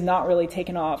OpenID is not really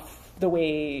taken off the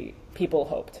way people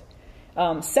hoped.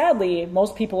 Sadly,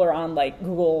 most people are on like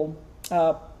Google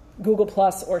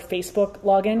Plus or Facebook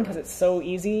login because it's so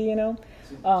easy, So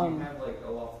do you have like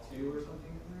OAuth 2 or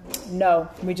something in there? No,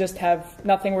 we just have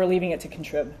nothing. We're leaving it to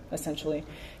contrib, essentially.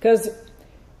 Because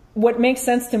what makes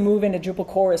sense to move into Drupal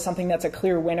core is something that's a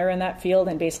clear winner in that field,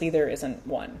 and basically there isn't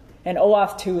one. And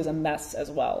OAuth 2 is a mess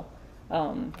as well,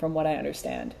 from what I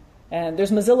understand. And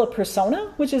there's Mozilla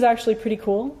Persona, which is actually pretty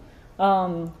cool.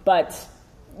 But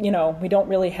we don't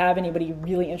really have anybody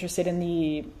really interested in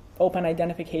the open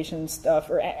identification stuff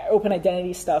or open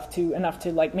identity stuff enough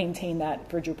to like maintain that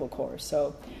for Drupal core.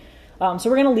 So we're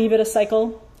going to leave it a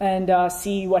cycle and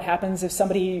see what happens if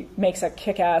somebody makes a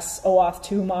kick-ass OAuth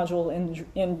 2 module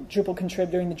in Drupal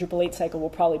contrib during the Drupal 8 cycle. We'll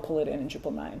probably pull it in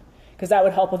Drupal 9 because that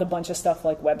would help with a bunch of stuff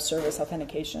like web service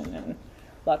authentication and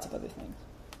lots of other things.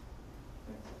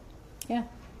 Yeah.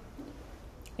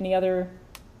 Any other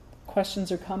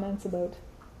questions or comments about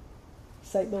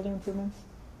site builder improvements?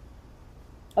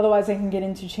 Otherwise, I can get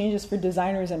into changes for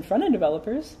designers and front-end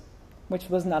developers, which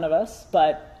was none of us,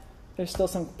 but there's still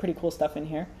some pretty cool stuff in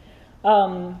here.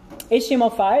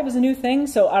 HTML5 is a new thing,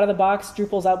 so out of the box,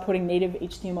 Drupal's outputting native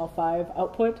HTML5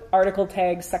 output, article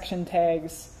tags, section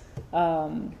tags,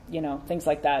 things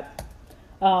like that.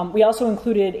 We also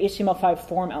included HTML5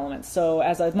 form elements. So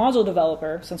as a module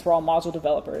developer, since we're all module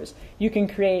developers, you can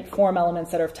create form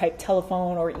elements that are of type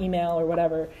telephone or email or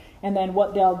whatever. And then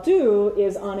what they'll do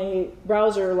is on a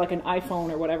browser like an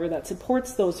iPhone or whatever that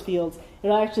supports those fields,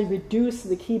 it'll actually reduce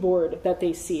the keyboard that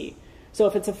they see. So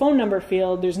if it's a phone number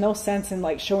field, there's no sense in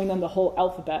like showing them the whole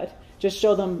alphabet. Just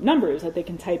show them numbers that they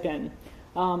can type in.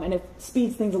 And it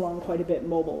speeds things along quite a bit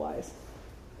mobile-wise.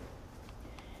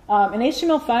 In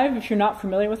HTML5, if you're not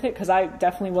familiar with it, because I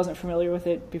definitely wasn't familiar with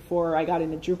it before I got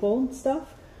into Drupal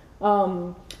stuff,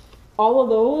 all of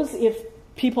those, if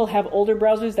people have older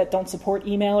browsers that don't support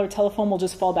email or telephone, will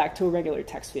just fall back to a regular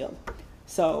text field.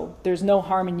 So there's no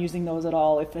harm in using those at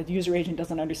all. If a user agent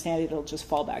doesn't understand it, it'll just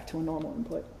fall back to a normal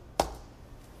input.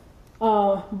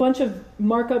 A bunch of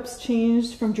markups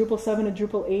changed from Drupal 7 to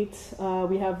Drupal 8.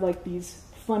 We have like these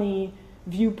funny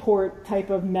viewport type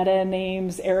of meta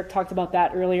names. Eric talked about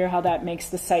that earlier, how that makes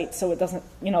the site so it doesn't,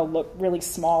 look really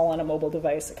small on a mobile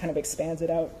device. It kind of expands it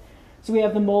out. So we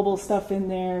have the mobile stuff in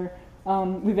there.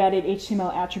 We've added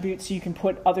HTML attributes so you can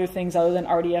put other things other than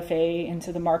RDFA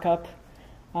into the markup.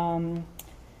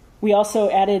 We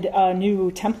also added a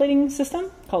new templating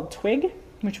system called Twig,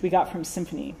 which we got from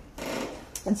Symfony.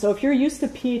 And so if you're used to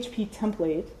PHP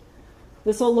template,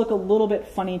 this will look a little bit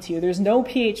funny to you. There's no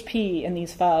PHP in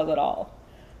these files at all.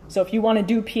 So if you want to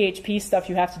do PHP stuff,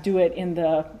 you have to do it in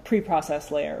the pre-process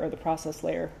layer or the process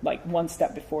layer, like one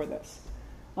step before this.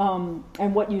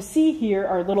 And what you see here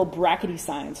are little brackety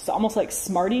signs. It's almost like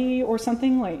Smarty or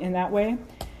something, like in that way.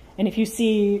 And if you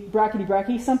see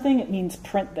brackety something, it means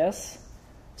print this.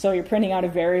 So you're printing out a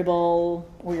variable,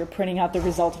 or you're printing out the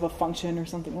result of a function or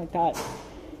something like that.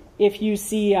 If you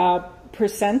see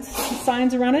percent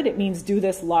signs around it, it means do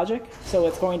this logic. So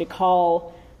it's going to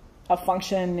call a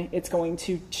function. It's going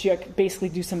to check, basically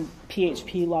do some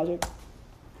PHP logic.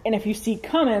 And if you see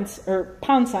comments or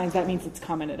pound signs, that means it's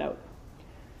commented out.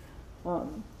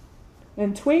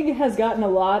 And Twig has gotten a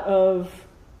lot of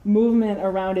movement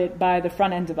around it by the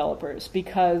front-end developers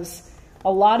because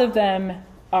a lot of them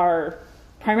are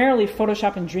primarily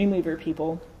Photoshop and Dreamweaver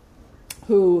people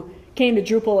who came to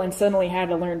Drupal and suddenly had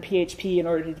to learn PHP in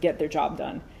order to get their job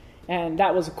done. And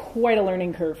that was quite a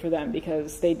learning curve for them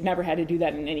because they'd never had to do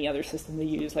that in any other system they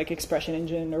use, like Expression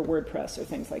Engine or WordPress or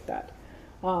things like that.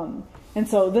 And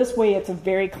so this way it's a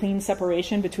very clean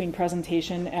separation between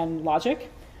presentation and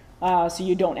logic. So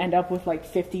you don't end up with like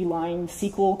 50-line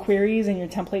SQL queries in your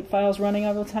template files running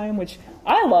all the time, which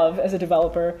I love as a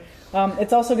developer.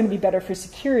 It's also going to be better for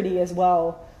security as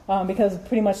well, because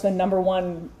pretty much the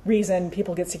 #1 reason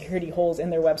people get security holes in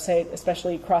their website,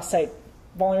 especially cross-site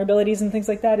vulnerabilities and things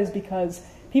like that, is because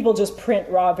people just print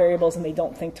raw variables and they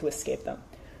don't think to escape them.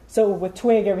 So with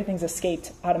Twig, everything's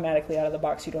escaped automatically out of the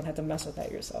box. You don't have to mess with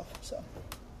that yourself. So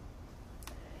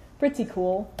pretty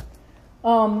cool.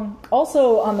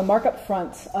 Also on the markup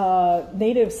front,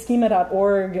 native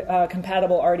schema.org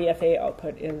compatible RDFA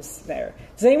output is there.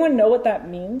 Does anyone know what that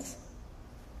means?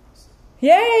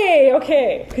 Yay!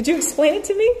 Okay. Could you explain it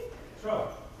to me? Sure.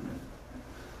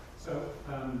 So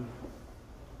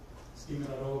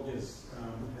schema.org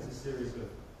has a series of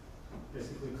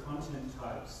basically content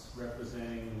types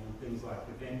representing things like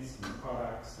events and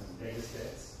products and data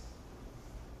sets.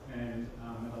 And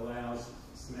it allows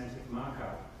semantic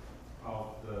markup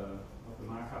of the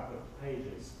markup of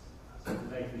pages so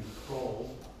that they can be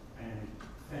crawled and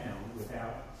found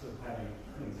without sort of having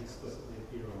things explicitly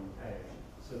appear on the page.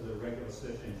 So the regular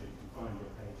search engine can find your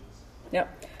pages.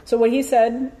 Yep. So what he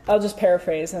said, I'll just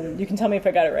paraphrase, and you can tell me if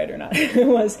I got it right or not,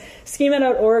 was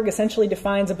schema.org essentially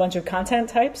defines a bunch of content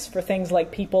types for things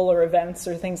like people or events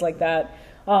or things like that.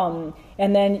 And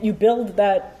then you build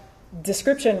that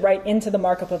description right into the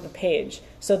markup of the page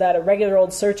so that a regular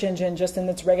old search engine just in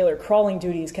its regular crawling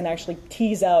duties can actually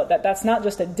tease out that that's not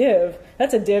just a div,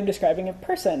 that's a div describing a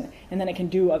person, and then it can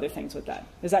do other things with that.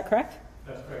 Is that correct?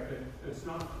 That's correct. It's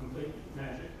not complete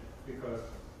magic because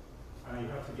you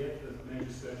have to get the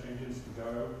major search engines to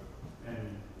go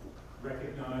and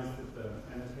recognize that the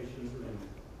annotations are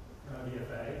in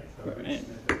RDFA, so rich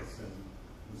snippets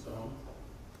and so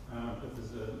on. But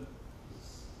there's a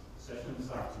session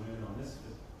this afternoon on this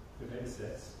for data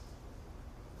sets,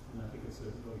 and I think it's a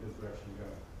really good direction to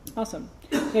go. Awesome.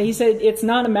 Yeah, he said it's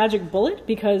not a magic bullet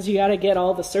because you got to get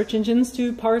all the search engines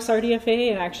to parse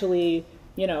RDFA and actually,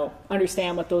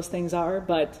 understand what those things are.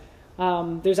 But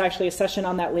there's actually a session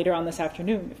on that later on this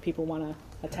afternoon if people want to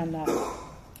attend that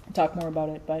and talk more about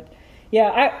it. But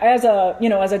yeah, as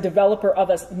a developer of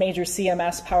a major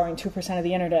CMS powering 2% of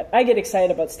the internet, I get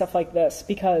excited about stuff like this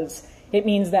because it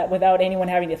means that without anyone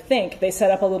having to think, they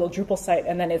set up a little Drupal site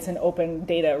and then it's an open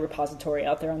data repository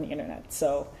out there on the internet.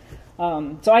 So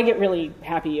So I get really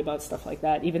happy about stuff like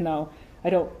that, even though I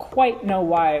don't quite know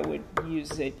why I would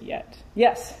use it yet.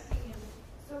 Yes?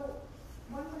 So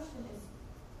one question is,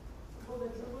 will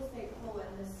the Drupal site pull in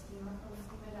the schema from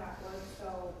schema.org?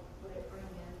 So would it bring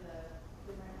in the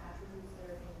different attributes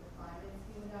that are being defined in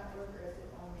schema.org, or is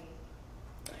it only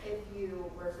if you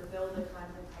were to build a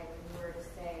content type and you were to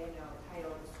say,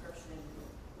 title, description?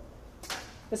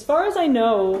 As far as I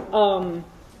know,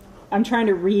 I'm trying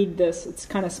to read this. It's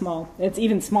kind of small. It's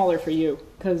even smaller for you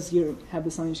because you don't have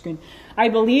this on your screen. I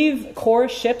believe core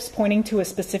ships pointing to a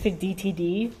specific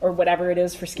DTD or whatever it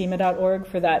is for schema.org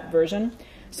for that version.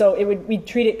 So we'd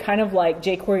treat it kind of like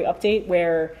jQuery update,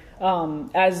 where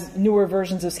as newer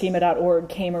versions of schema.org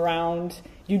came around,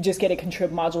 you'd just get a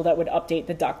contrib module that would update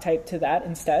the doc type to that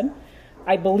instead.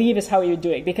 I believe is how you would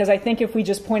do it, because I think if we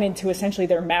just pointed to essentially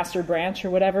their master branch or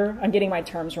whatever, I'm getting my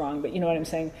terms wrong, but you know what I'm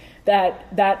saying,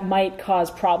 that might cause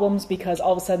problems, because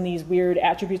all of a sudden these weird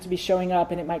attributes would be showing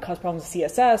up and it might cause problems with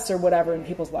CSS or whatever in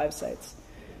people's live sites.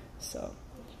 So,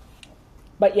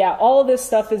 but yeah, all of this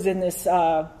stuff is in this,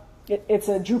 it's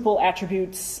a Drupal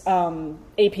attributes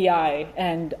API,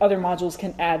 and other modules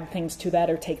can add things to that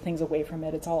or take things away from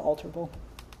it. It's all alterable.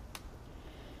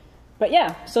 But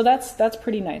yeah, so that's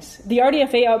pretty nice. The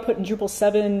RDFA output in Drupal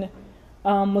 7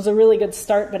 was a really good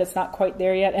start, but it's not quite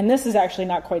there yet. And this is actually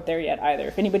not quite there yet either.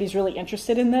 If anybody's really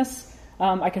interested in this,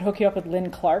 I could hook you up with Lynn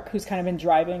Clark, who's kind of been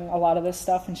driving a lot of this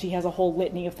stuff, and she has a whole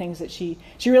litany of things that she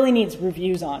really needs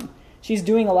reviews on. She's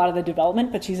doing a lot of the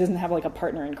development, but she doesn't have like a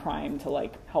partner in crime to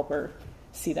like help her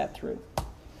see that through.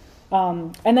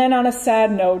 And then on a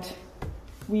sad note,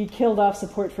 we killed off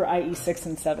support for IE 6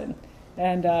 and 7.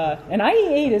 And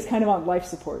IE8 is kind of on life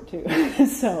support too.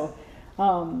 So,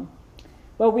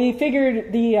 but we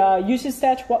figured the usage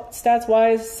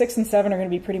stats-wise, 6 and 7 are going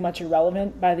to be pretty much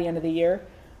irrelevant by the end of the year.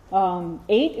 8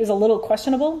 is a little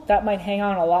questionable. That might hang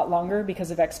on a lot longer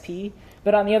because of XP.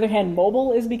 But on the other hand,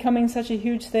 mobile is becoming such a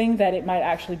huge thing that it might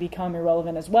actually become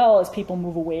irrelevant as well as people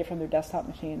move away from their desktop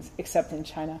machines, except in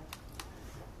China.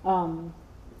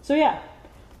 So yeah.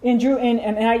 In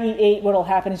IE8, what will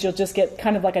happen is you'll just get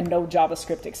kind of like a no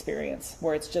JavaScript experience,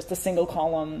 where it's just a single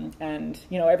column and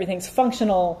everything's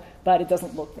functional, but it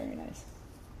doesn't look very nice.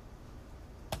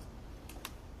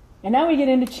 And now we get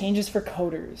into changes for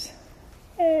coders.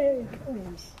 Hey,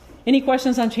 coders. Any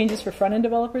questions on changes for front-end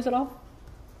developers at all?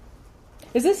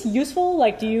 Is this useful?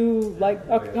 Like, do you like...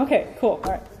 Okay, cool.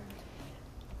 All right.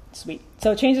 Sweet.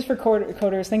 So changes for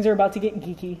coders. Things are about to get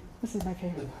geeky. This is my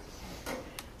favorite part.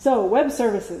 So web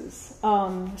services.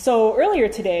 So earlier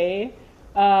today,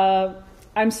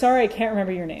 I'm sorry, I can't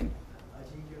remember your name.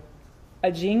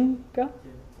 Ajinga?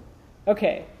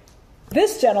 Okay.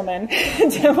 This gentleman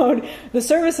demoed the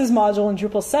services module in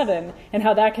Drupal 7 and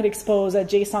how that could expose a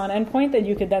JSON endpoint that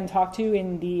you could then talk to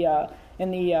in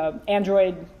the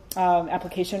Android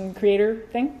application creator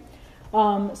thing.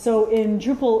 So in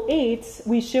Drupal 8,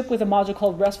 we ship with a module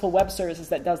called RESTful Web Services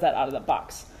that does that out of the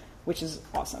box, which is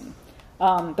awesome.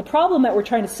 The problem that we're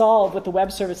trying to solve with the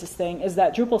web services thing is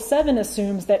that Drupal 7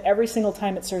 assumes that every single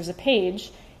time it serves a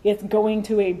page, it's going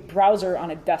to a browser on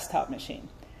a desktop machine.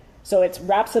 So it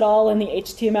wraps it all in the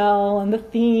HTML and the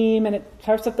theme, and it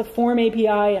starts up the form API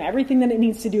and everything that it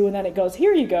needs to do, and then it goes,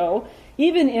 here you go,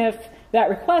 even if that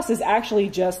request is actually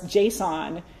just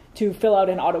JSON to fill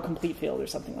out an autocomplete field or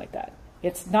something like that.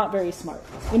 It's not very smart.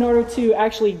 In order to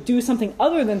actually do something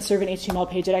other than serve an HTML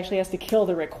page, it actually has to kill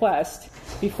the request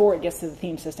before it gets to the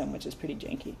theme system, which is pretty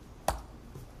janky.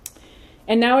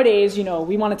 And nowadays, we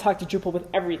want to talk to Drupal with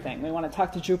everything. We want to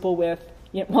talk to Drupal with,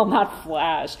 well, not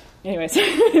Flash, anyways,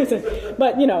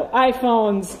 but,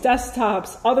 iPhones,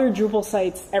 desktops, other Drupal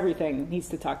sites, everything needs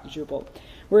to talk to Drupal.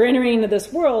 We're entering into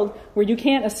this world where you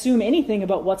can't assume anything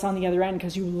about what's on the other end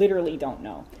because you literally don't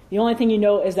know. The only thing you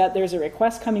know is that there's a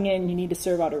request coming in, you need to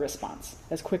serve out a response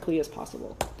as quickly as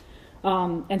possible.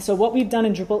 And so what we've done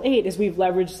in Drupal 8 is we've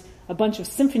leveraged a bunch of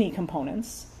Symfony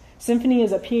components. Symfony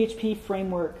is a PHP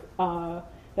framework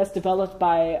that's developed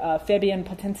by Fabien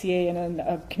Potentier and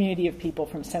a community of people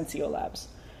from Sensio Labs.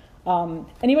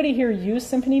 Anybody here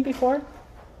used Symfony before?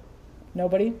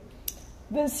 Nobody?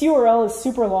 This URL is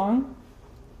super long.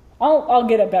 I'll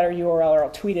get a better URL or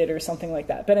I'll tweet it or something like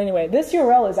that. But anyway, this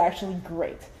URL is actually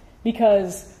great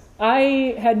because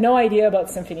I had no idea about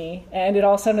Symfony and it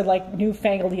all sounded like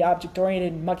newfangled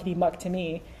object-oriented muckety-muck to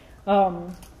me.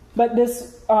 But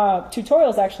this tutorial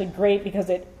is actually great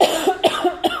because it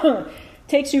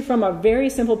takes you from a very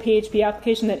simple PHP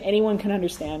application that anyone can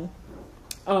understand.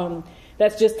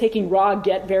 That's just taking raw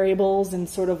get variables and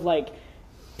sort of like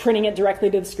printing it directly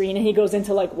to the screen, and he goes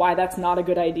into like why that's not a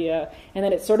good idea. And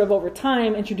then it sort of over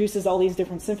time introduces all these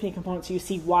different Symfony components, so you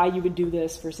see why you would do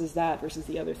this versus that versus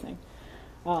the other thing.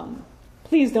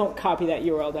 Please don't copy that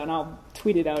URL down. I'll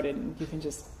tweet it out and you can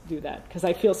just do that because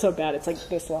I feel so bad. It's like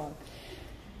this long.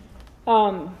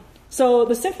 So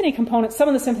the Symfony components, some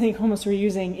of the Symfony components we're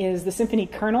using is the Symfony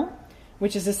kernel,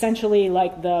 which is essentially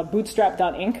like the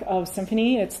bootstrap.inc of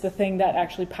Symfony. It's the thing that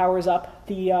actually powers up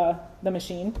the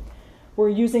machine. We're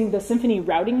using the Symfony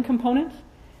routing component,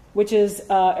 which is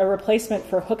a replacement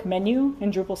for hook menu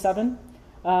in Drupal 7.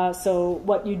 So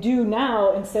what you do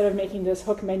now, instead of making this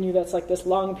hook menu that's like this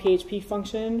long PHP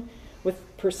function with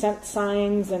 %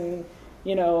 signs and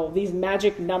these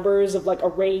magic numbers of like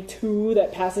array 2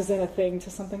 that passes in a thing to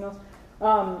something else,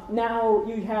 now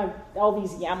you have all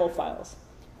these YAML files.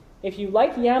 If you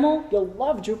like YAML, you'll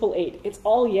love Drupal 8. It's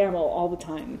all YAML all the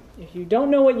time. If you don't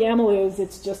know what YAML is,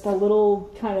 it's just a little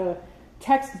kind of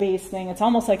text-based thing. It's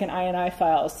almost like an INI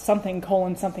file, something :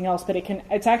 something else, but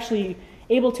it's actually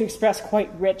able to express quite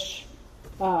rich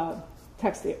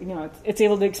text. It's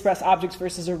able to express objects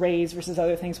versus arrays versus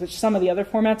other things, which some of the other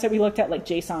formats that we looked at, like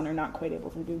JSON, are not quite able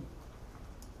to do.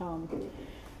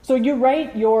 So you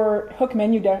write your hook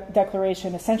menu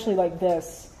declaration essentially like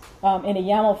this in a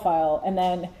YAML file, and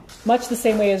then much the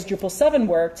same way as Drupal 7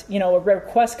 worked, a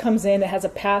request comes in that has a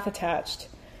path attached.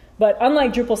 But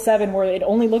unlike Drupal 7, where it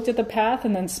only looked at the path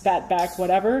and then spat back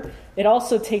whatever, it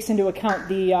also takes into account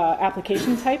the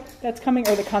application type that's coming,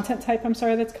 or the content type,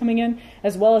 that's coming in,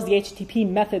 as well as the HTTP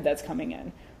method that's coming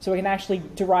in. So we can actually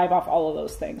derive off all of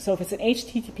those things. So if it's an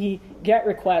HTTP GET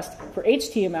request for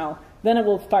HTML, then it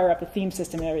will fire up the theme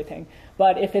system and everything.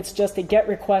 But if it's just a GET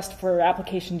request for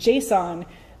application JSON,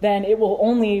 then it will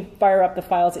only fire up the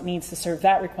files it needs to serve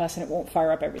that request, and it won't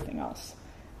fire up everything else.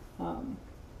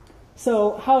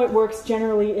 So how it works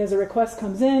generally is a request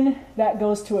comes in, that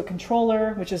goes to a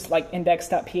controller, which is like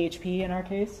index.php in our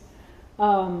case.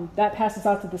 That passes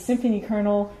out to the Symfony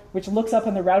kernel, which looks up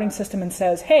on the routing system and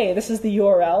says, hey, this is the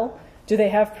URL. Do they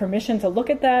have permission to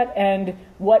look at that? And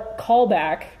what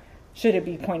callback should it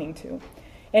be pointing to?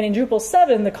 And in Drupal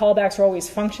 7, the callbacks are always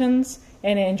functions,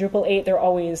 and in Drupal 8, they're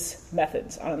always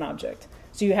methods on an object.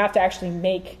 So you have to actually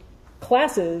make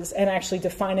classes and actually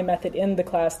define a method in the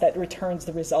class that returns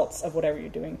the results of whatever you're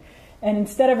doing. And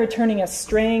instead of returning a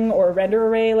string or a render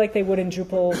array like they would in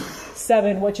Drupal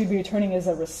 7, what you'd be returning is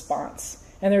a response.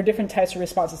 And there are different types of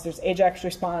responses. There's AJAX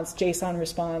response, JSON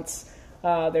response,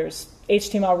 there's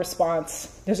HTML response,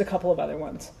 there's a couple of other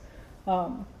ones.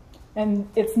 And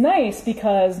it's nice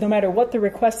because no matter what the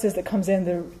request is that comes in,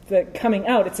 the coming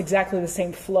out, it's exactly the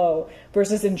same flow.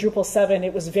 Versus in Drupal 7,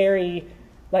 it was very,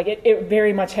 it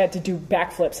very much had to do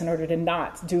backflips in order to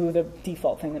not do the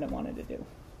default thing that it wanted to do.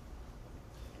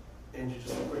 Angie,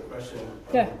 just a quick question.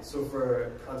 Yeah. So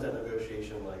for content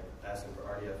negotiation, like asking for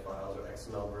RDF files or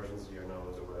XML versions of your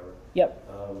nodes or whatever. Yep.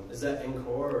 Is that in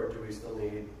core, or do we still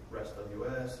need REST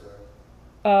WS?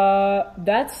 Or?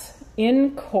 That's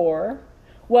in core.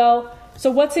 Well,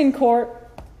 so what's in core?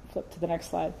 Flip to the next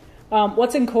slide.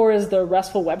 What's in core is the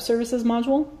RESTful Web Services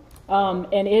module,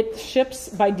 and it ships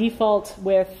by default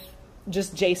with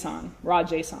just JSON, raw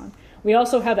JSON. We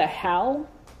also have a HAL,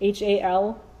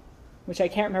 H-A-L, which I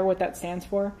can't remember what that stands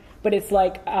for, but it's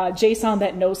like JSON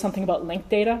that knows something about linked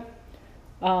data.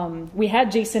 We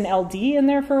had JSON LD in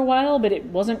there for a while, but it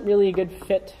wasn't really a good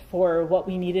fit for what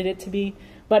we needed it to be.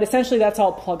 But essentially, that's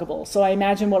all pluggable. So I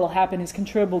imagine what will happen is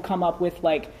Contrib will come up with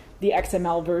like the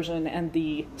XML version and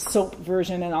the SOAP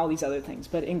version and all these other things.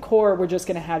 But in core, we're just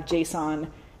going to have JSON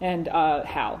and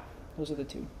HAL. Those are the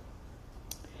two.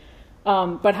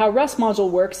 But how REST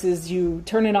module works is you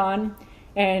turn it on,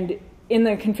 and in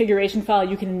the configuration file,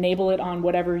 you can enable it on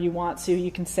whatever you want. So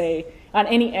you can say on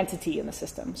any entity in the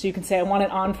system. So you can say, I want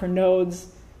it on for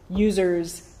nodes,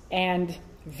 users, and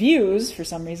views for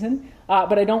some reason,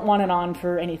 but I don't want it on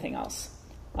for anything else.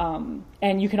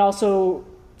 And you can also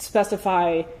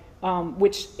specify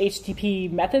which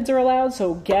HTTP methods are allowed.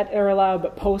 So get are allowed,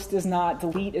 but post is not,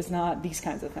 delete is not, these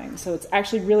kinds of things. So it's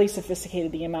actually really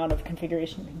sophisticated, the amount of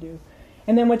configuration you can do.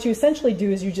 And then what you essentially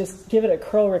do is you just give it a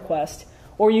curl request,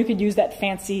 or you could use that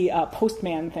fancy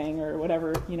postman thing or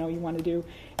whatever you want to do.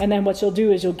 And then what you'll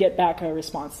do is you'll get back a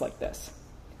response like this.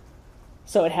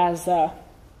 So it has a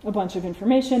bunch of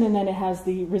information, and then it has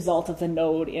the result of the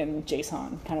node in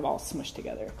JSON kind of all smushed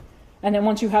together. And then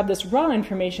once you have this raw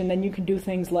information, then you can do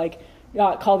things like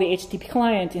call the HTTP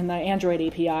client in the Android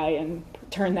API and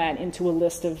turn that into a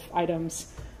list of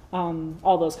items,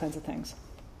 all those kinds of things.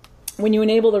 When you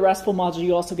enable the RESTful module,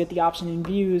 you also get the option in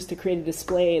views to create a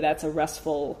display that's a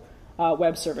RESTful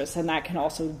web service, and that can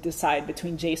also decide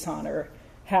between JSON or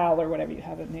HAL or whatever you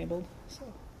have enabled.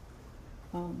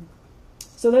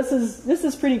 So this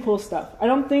is pretty cool stuff. I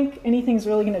don't think anything's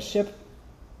really going to ship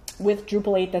with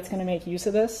Drupal 8 that's going to make use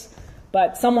of this,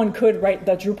 but someone could write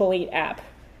the Drupal 8 app,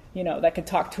 that could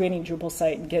talk to any Drupal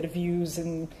site and get views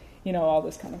and all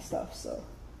this kind of stuff. So,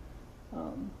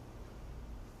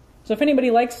 so if anybody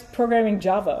likes programming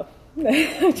Java,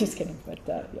 just kidding, but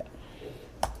yeah.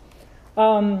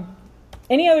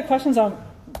 Any other questions on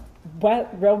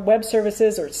web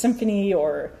services or Symfony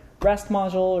or REST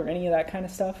module or any of that kind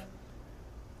of stuff?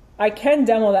 I can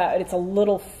demo that. It's a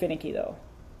little finicky though,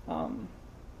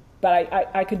 but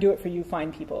I could do it for you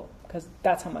fine people because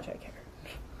that's how much I care.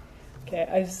 Okay,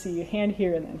 I see your hand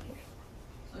here and then here.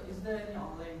 So is there any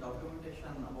online documentation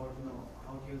about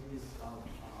how to use these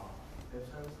web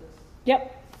services?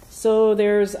 Yep. So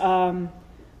there's some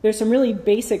really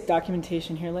basic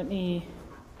documentation here. Let me.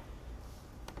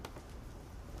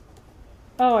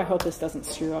 Oh, I hope this doesn't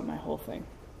screw up my whole thing.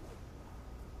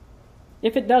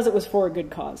 If it does, it was for a good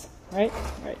cause, right?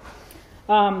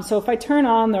 Right. So if I turn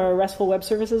on the RESTful Web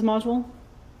Services module,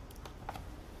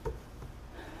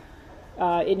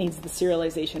 it needs the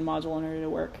serialization module in order to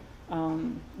work.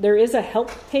 There is a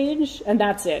help page, and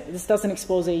that's it. This doesn't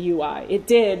expose a UI. It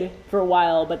did for a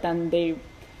while, but then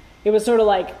it was sort of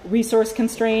like resource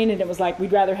constrained, and it was like,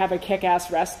 we'd rather have a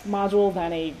kick-ass REST module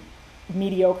than a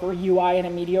mediocre UI and a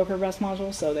mediocre REST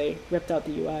module, so they ripped out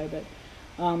the UI. But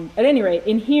at any rate,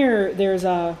 in here, there's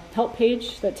a help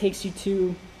page that takes you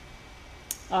to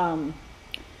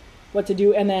what to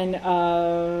do, and then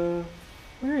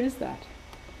where is that?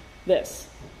 This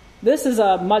is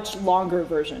a much longer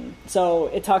version. So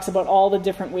it talks about all the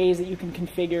different ways that you can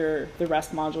configure the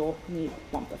REST module. Let me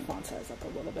bump the font size up a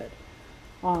little bit.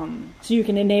 So you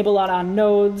can enable it on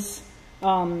nodes.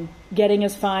 Getting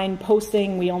is fine.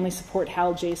 Posting, we only support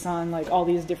HAL JSON, like all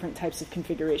these different types of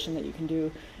configuration that you can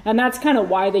do. And that's kind of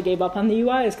why they gave up on the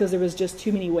UI, is because there was just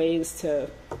too many ways to,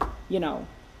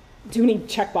 too many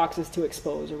checkboxes to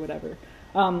expose or whatever.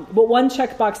 But one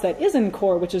checkbox that is in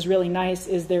core, which is really nice,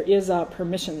 is there is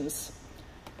permissions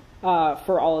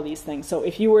for all of these things. So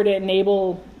if you were to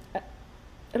enable,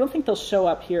 I don't think they'll show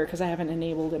up here because I haven't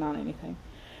enabled it on anything.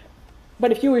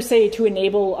 But if you were, say, to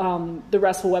enable the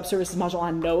RESTful Web Services module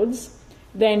on nodes,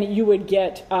 then you would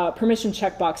get permission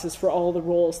checkboxes for all the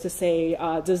roles to say,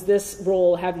 does this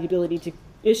role have the ability to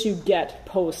issue get,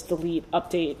 post, delete,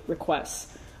 update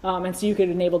requests? And so you could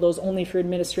enable those only for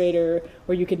administrator,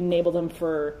 or you could enable them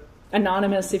for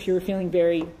anonymous if you were feeling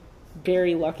very,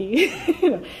 very lucky.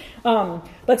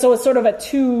 But so it's sort of a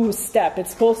two-step.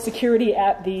 It's both security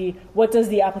at the what does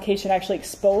the application actually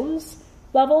expose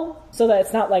level, so that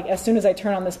it's not like as soon as I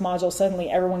turn on this module, suddenly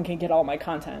everyone can get all my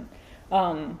content.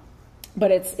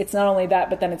 But it's not only that,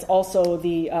 but then it's also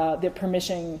the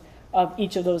permission of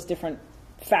each of those different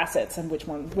facets and which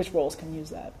roles can use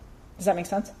that. Does that make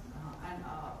sense?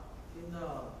 In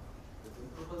the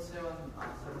Drupal 7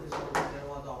 services, there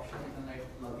was the option you can write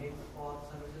plugin for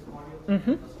services module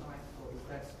customized. So is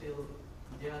that still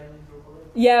there in Drupal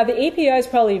 8? Yeah, the API is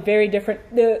probably very different.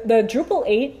 The Drupal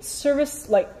 8 service,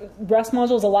 like REST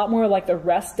module, is a lot more like the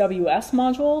REST WS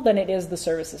module than it is the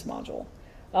services module.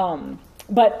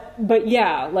 But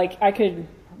yeah, like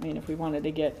if we wanted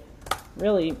to get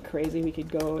really crazy, we could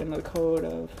go into the code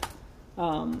of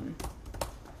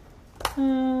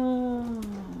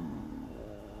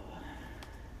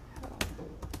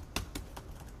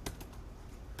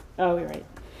oh, you're right.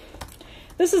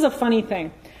 This is a funny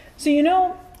thing. So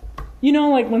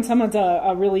like when someone's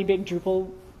a really big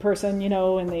Drupal person,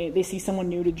 and they see someone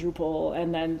new to Drupal,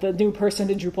 and then the new person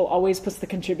to Drupal always puts the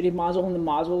contributed module in the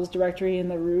modules directory in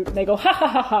the root, and they go, ha ha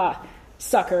ha ha,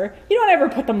 sucker. You don't ever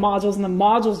put the modules in the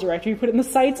modules directory, you put it in the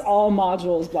sites all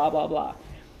modules, blah, blah, blah.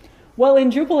 Well,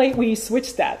 in Drupal 8, we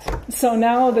switched that. So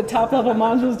now the top level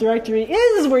modules directory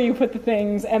is where you put the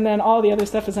things, and then all the other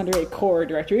stuff is under a core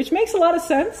directory, which makes a lot of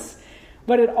sense,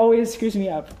 but it always screws me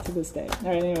up to this day. All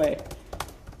right, anyway.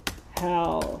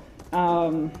 HAL.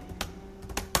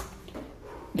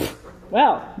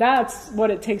 Well, that's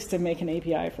what it takes to make an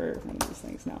API for one of these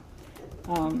things now.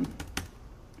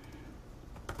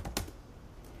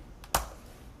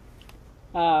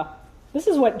 This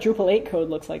is what Drupal 8 code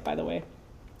looks like, by the way.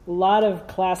 A lot of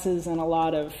classes and a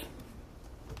lot of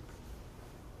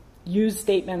use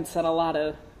statements and a lot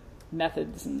of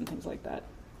methods and things like that.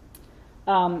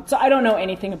 So I don't know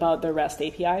anything about the REST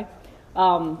API.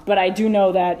 But I do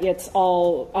know that it's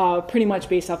all pretty much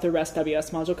based off the REST WS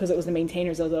module, because it was the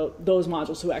maintainers of those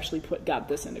modules who actually got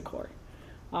this into core.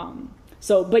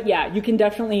 But yeah, you can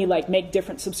definitely make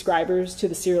different subscribers to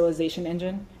the serialization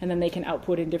engine, and then they can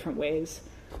output in different ways.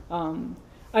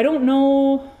 I don't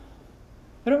know.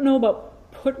 I don't know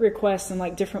about put requests and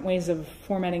like different ways of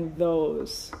formatting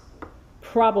those.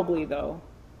 Probably though.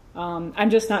 I'm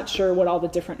just not sure what all the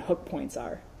different hook points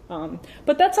are.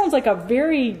 But that sounds like a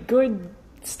very good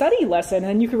study lesson,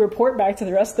 and you could report back to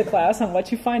the rest of the class on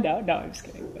what you find out. No, I'm just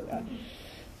kidding.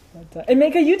 And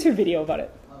make a YouTube video about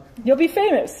it. You'll be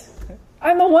famous.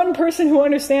 I'm the one person who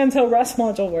understands how REST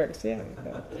module works. Yeah.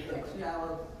 Actually, I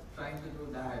was trying to do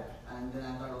that, and then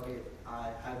I thought, okay,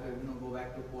 I have to go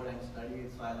back to code and study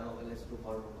it. So I thought, okay, let's do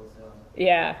Drupal 7.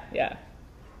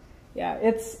 Yeah.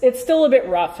 It's still a bit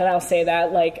rough, and I'll say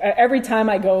that. Like every time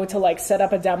I go to like set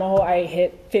up a demo, I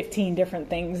hit 15 different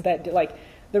things that like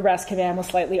the REST command was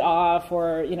slightly off,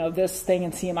 or this thing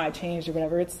in CMI changed or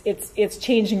whatever. It's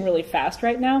changing really fast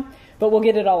right now. But we'll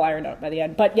get it all ironed out by the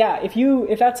end. But yeah,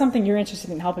 if that's something you're interested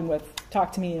in helping with,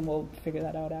 talk to me and we'll figure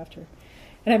that out after.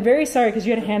 And I'm very sorry because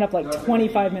you had a hand up like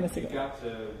 25 minutes ago. You got to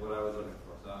what I was looking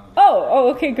for. So oh,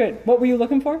 okay, good. What were you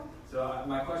looking for? So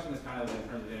my question is kind of in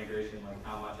terms of integration, like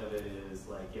how much of it is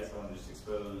like, yes, I want to just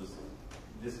expose,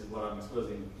 this is what I'm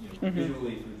exposing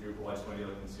visually through Drupal. I just want to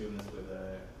be able to consume this with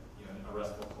a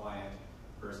RESTful client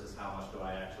versus how much do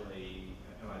I actually,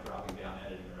 am I dropping down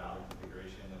editing or routing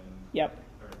configuration and Yep.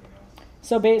 everything else?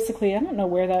 So basically, I don't know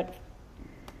where that,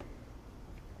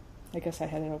 I guess I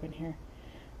had it open here.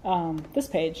 This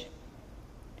page.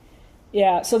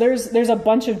 Yeah, so there's a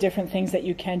bunch of different things that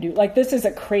you can do. Like this is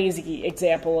a crazy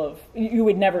example of, you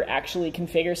would never actually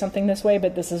configure something this way,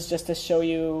 but this is just to show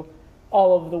you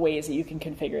all of the ways that you can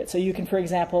configure it. So you can, for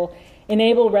example,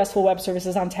 enable RESTful web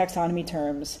services on taxonomy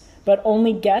terms, but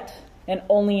only get and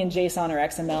only in JSON or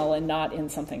XML and not in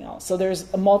something else. So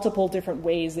there's multiple different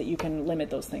ways that you can limit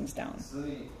those things down. So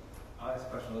I'll ask a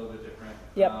question a little bit different.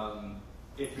 Yep.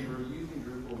 If you were using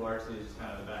Drupal largely as just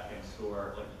kind of a backend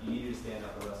store, like you need to stand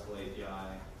up a RESTful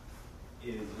API,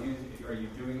 are you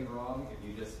doing it wrong if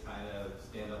you just kind of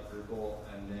stand up Drupal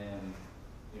and then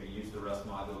use the REST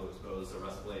module to expose the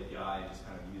RESTful API and just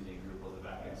kind of using Drupal as a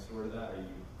backend store to that? Or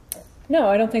you? No,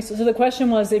 I don't think so. So the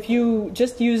question was, if you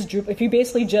just use Drupal, if you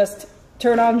basically just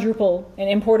turn on Drupal and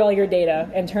import all your data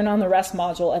and turn on the REST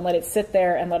module and let it sit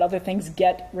there and let other things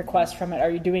get requests from it, are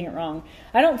you doing it wrong?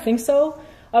 I don't think so.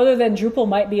 Other than Drupal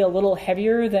might be a little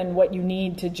heavier than what you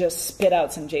need to just spit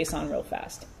out some JSON real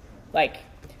fast. Like,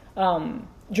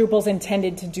 Drupal's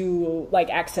intended to do like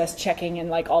access checking and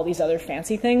like all these other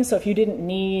fancy things. So if you didn't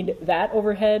need that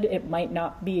overhead, it might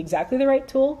not be exactly the right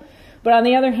tool. But on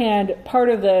the other hand, part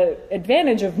of the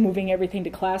advantage of moving everything to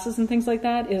classes and things like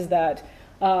that is that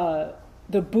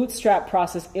the bootstrap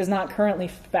process is not currently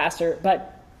faster,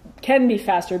 but can be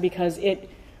faster because it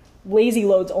lazy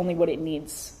loads only what it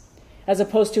needs. As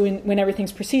opposed to when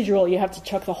everything's procedural, you have to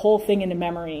chuck the whole thing into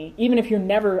memory, even if you're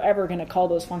never, ever going to call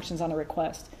those functions on a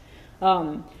request.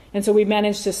 And so we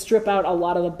managed to strip out a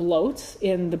lot of the bloat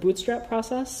in the bootstrap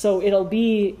process. So it'll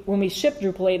be, when we ship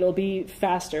Drupal 8, it'll be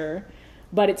faster,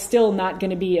 but it's still not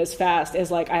going to be as fast as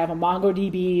like I have a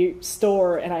MongoDB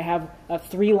store and I have a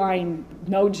 3-line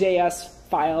Node.js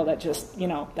file that just,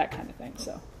 that kind of thing.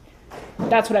 So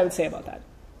that's what I would say about that.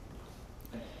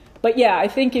 But yeah, I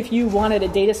think if you wanted a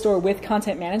data store with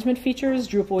content management features,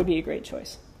 Drupal would be a great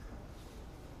choice.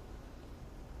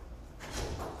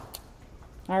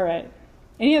 All right.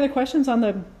 Any other questions on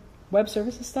the web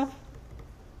services stuff?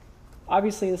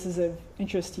 Obviously, this is of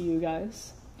interest to you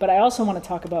guys. But I also want to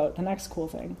talk about the next cool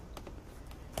thing,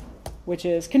 which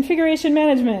is configuration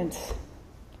management.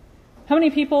 How many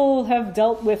people have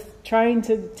dealt with trying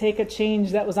to take a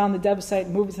change that was on the dev site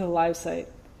and move it to the live site?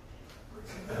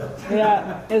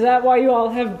 Yeah. Is that why you all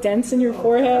have dents in your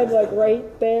forehead, like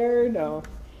right there? No.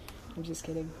 I'm just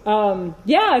kidding.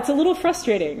 Yeah, it's a little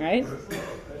frustrating, right?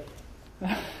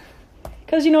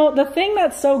 Because, the thing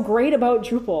that's so great about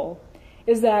Drupal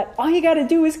is that all you got to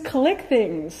do is click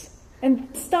things and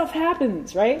stuff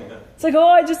happens, right? It's like,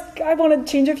 I want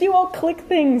to change a few, I'll click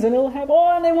things and it'll have,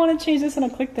 and I want to change this and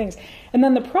I'll click things. And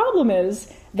then the problem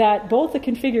is that both the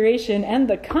configuration and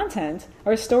the content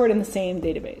are stored in the same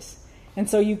database. And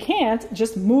so you can't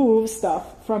just move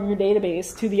stuff from your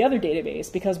database to the other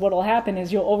database, because what will happen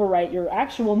is you'll overwrite your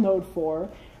actual Node 4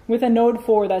 with a Node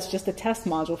 4 that's just a test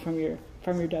module from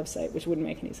your dev site, which wouldn't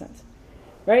make any sense,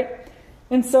 right?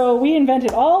 And so we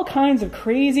invented all kinds of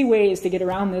crazy ways to get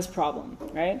around this problem,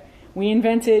 right? We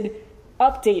invented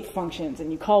update functions,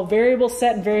 and you call variable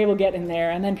set and variable get in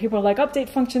there, and then people are like, update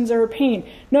functions are a pain.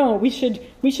 No, we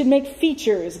should make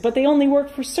features, but they only work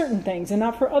for certain things and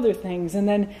not for other things. And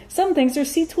then some things are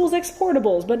CTools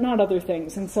exportables, but not other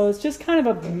things. And so it's just kind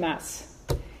of a mess.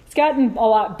 It's gotten a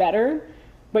lot better,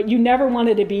 But you never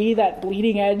wanted to be that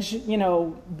bleeding edge,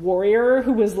 warrior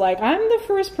who was like, I'm the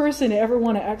first person to ever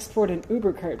want to export an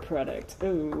UberCart product.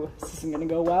 Ooh, this isn't going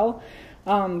to go well.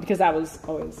 Because that was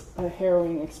always a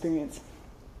harrowing experience.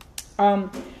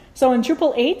 So in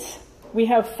Drupal 8, we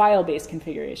have file-based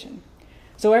configuration.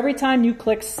 So every time you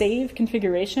click Save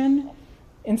Configuration,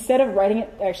 instead of writing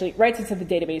it, actually it writes it to the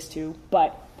database too,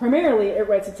 but primarily it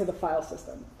writes it to the file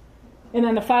system. And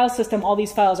then the file system, all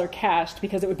these files are cached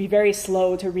because it would be very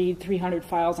slow to read 300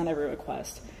 files on every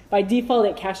request. By default,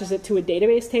 it caches it to a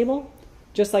database table,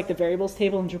 just like the variables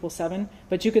table in Drupal 7,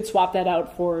 but you could swap that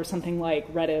out for something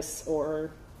like Redis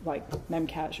or like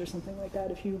Memcache or something like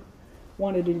that if you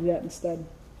wanted to do that instead.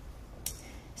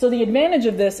 So the advantage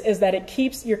of this is that it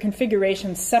keeps your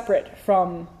configuration separate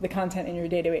from the content in your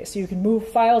database. So you can move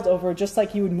files over just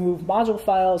like you would move module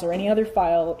files or any other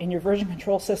file in your version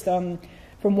control system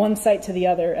from one site to the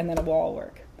other, and then it will all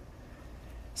work.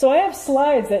 So I have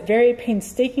slides that very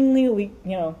painstakingly,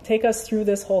 take us through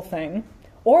this whole thing,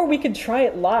 or we could try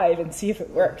it live and see if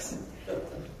it works.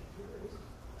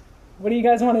 What do you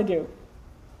guys want to do?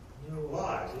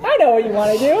 I know what you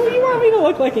want to do. You want me to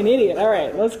look like an idiot. All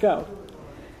right, let's go.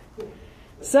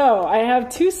 So I have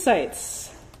two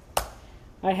sites.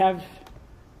 I have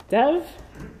dev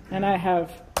and I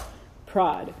have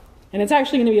prod. And it's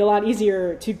actually going to be a lot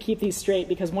easier to keep these straight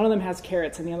because one of them has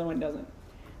carrots and the other one doesn't.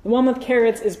 The one with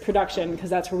carrots is production because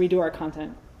that's where we do our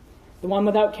content. The one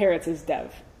without carrots is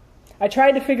dev. I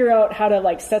tried to figure out how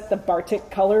to set the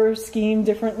Bartik color scheme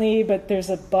differently, but there's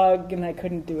a bug and I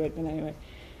couldn't do it. But anyway,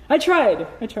 I tried.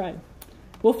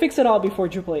 We'll fix it all before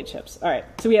Drupal 8 ships. All right,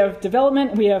 so we have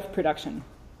development and we have production.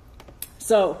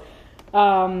 So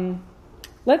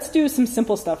let's do some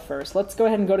simple stuff first. Let's go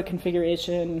ahead and go to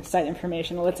configuration, site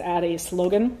information. Let's add a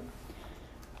slogan.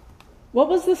 What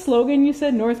was the slogan you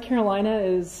said? North Carolina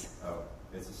is? Oh,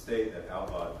 it's a state that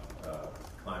outlawed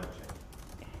climate change.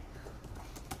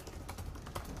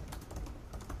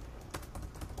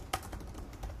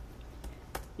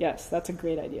 Yes, that's a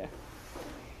great idea.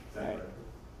 All right.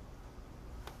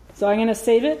 So I'm going to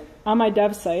save it on my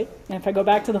dev site. And if I go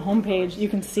back to the home page, you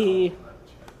can see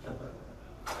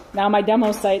now my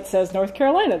demo site says North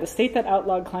Carolina, the state that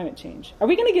outlawed climate change. Are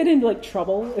we going to get into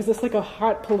trouble? Is this a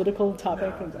hot political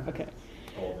topic? No. Okay.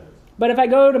 But if I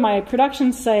go to my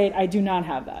production site, I do not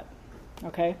have that.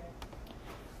 Okay.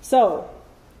 So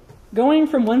going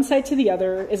from one site to the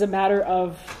other is a matter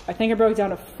of, I think I broke it down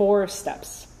to 4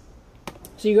 steps.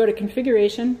 So you go to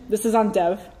configuration. This is on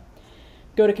dev.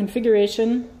 Go to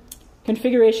configuration,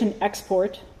 configuration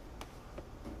export.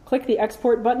 Click the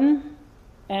export button,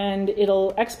 and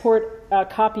it'll export a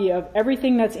copy of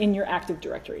everything that's in your Active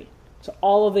Directory. So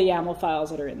all of the YAML files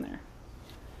that are in there.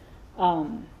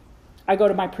 I go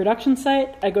to my production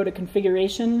site, I go to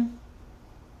configuration,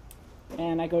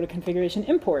 and I go to configuration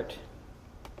import.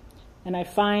 And I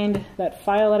find that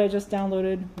file that I just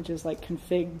downloaded, which is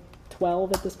config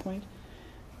 12 at this point.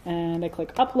 And I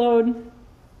click upload.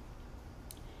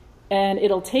 And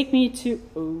it'll take me to,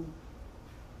 ooh.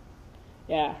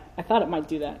 Yeah, I thought it might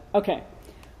do that. Okay.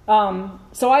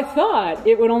 So I thought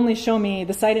it would only show me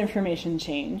the site information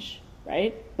change,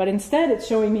 right? But instead it's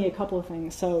showing me a couple of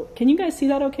things. So can you guys see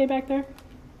that okay back there?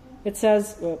 It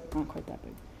says, well, not quite that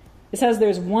big. It says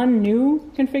there's 1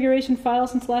 new configuration file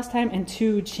since last time and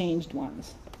 2 changed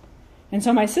ones. And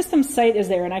so my system site is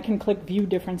there and I can click view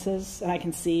differences and I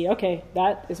can see, okay,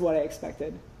 that is what I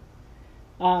expected.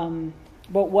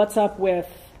 But what's up with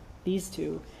these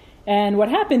 2? And what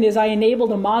happened is I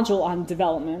enabled a module on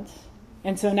development.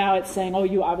 And so now it's saying, oh,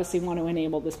 you obviously want to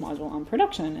enable this module on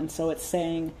production. And so it's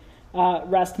saying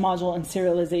REST module and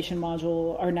serialization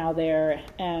module are now there.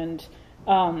 And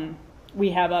we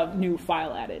have a new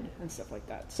file added and stuff like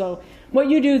that. So what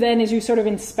you do then is you sort of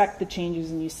inspect the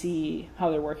changes and you see how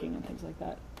they're working and things like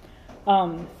that.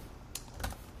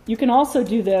 You can also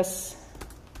do this.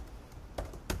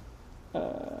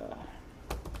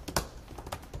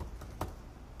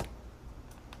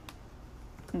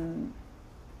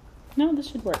 No, this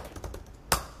should work.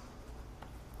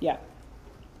 Yeah.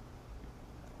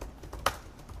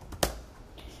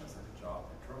 Sounds like a job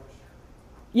for Drush.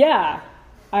 Yeah,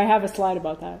 I have a slide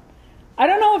about that. I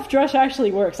don't know if Drush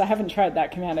actually works. I haven't tried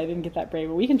that command. I didn't get that brave,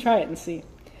 but we can try it and see.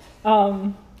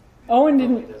 Owen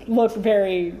didn't look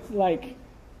very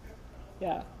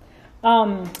yeah.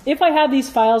 If I have these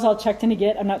files all checked into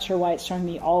Git, I'm not sure why it's showing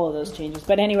me all of those changes.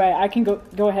 But anyway, I can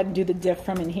go ahead and do the diff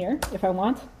from in here if I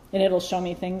want. And it'll show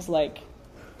me things like,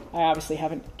 I obviously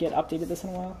haven't Git updated this in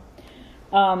a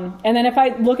while. And then if I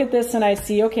look at this and I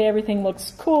see, okay, everything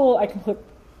looks cool, I can click,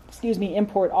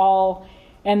 import all.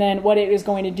 And then what it is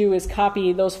going to do is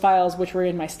copy those files which were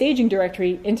in my staging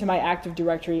directory into my active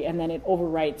directory, and then it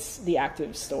overwrites the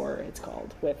active store, it's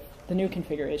called, with the new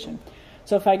configuration.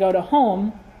 So if I go to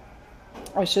home,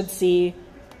 I should see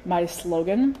my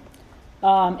slogan.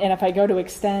 And if I go to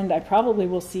extend, I probably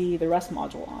will see the REST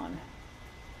module on.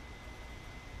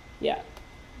 Yeah.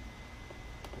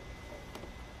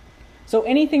 So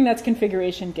anything that's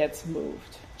configuration gets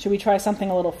moved. Should we try something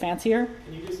a little fancier?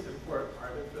 Can you just import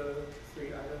part of the 3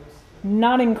 items?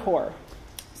 Not in core.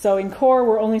 So in core,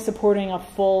 we're only supporting a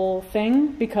full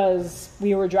thing because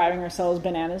we were driving ourselves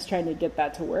bananas trying to get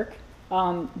that to work.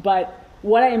 But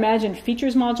what I imagine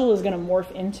features module is going to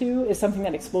morph into is something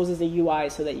that exposes a UI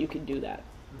so that you can do that.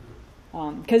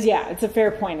 Because, yeah, it's a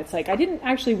fair point. It's like, I didn't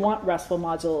actually want RESTful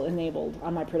module enabled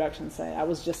on my production site. That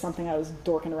was just something I was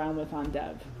dorking around with on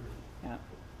dev. Yeah.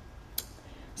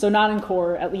 So not in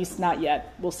core, at least not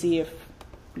yet. We'll see if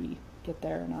we get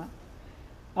there or not.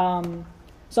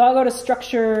 So I'll go to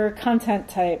structure, content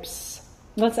types.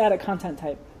 Let's add a content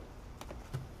type.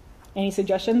 Any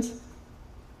suggestions?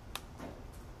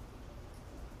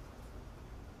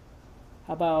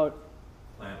 How about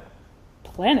Planet.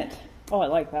 Planet? Oh, I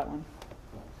like that one.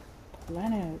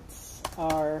 Planets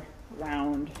are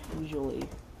round, usually.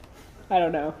 I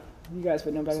don't know. You guys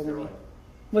would know better than me.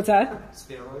 What's that?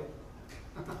 Spheroid?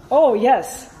 Oh,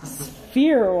 yes.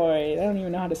 Spheroid. I don't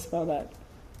even know how to spell that.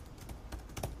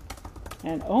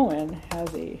 And Owen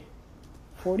has a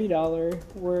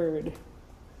 $40 word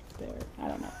there. I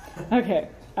don't know. Okay.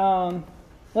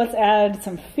 Let's add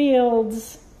some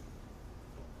fields.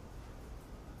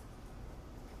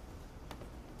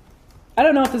 I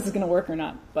don't know if this is going to work or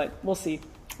not, but we'll see.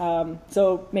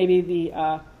 So maybe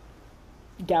the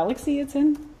galaxy it's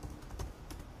in.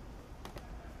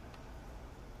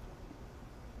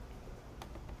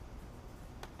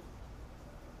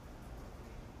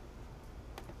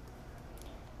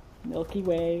 Milky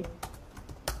Way.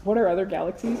 What are other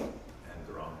galaxies?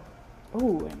 Andromeda.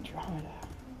 Oh, Andromeda.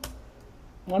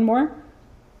 One more.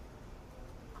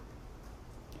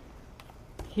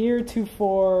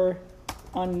 Heretofore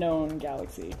unknown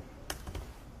galaxy.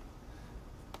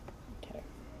 Okay.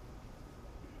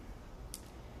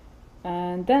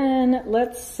 And then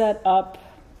let's set up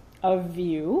a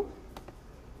view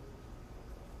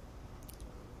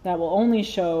that will only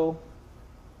show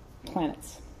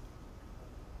planets.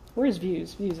 Where's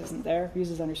views? Views isn't there.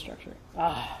 Views is under structure.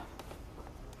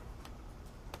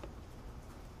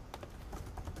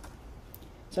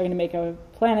 So I'm going to make a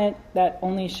planet that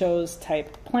only shows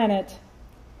type planet.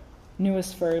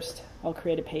 Newest first. I'll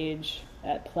create a page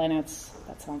at planets.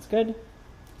 That sounds good.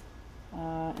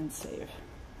 And save.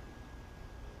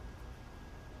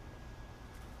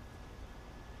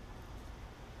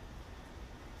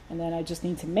 And then I just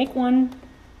need to make one.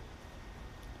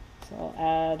 So I'll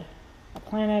add a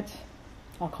planet.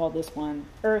 I'll call this one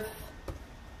Earth.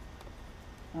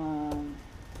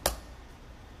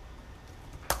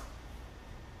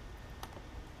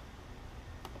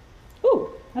 Ooh,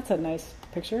 that's a nice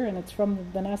picture, and it's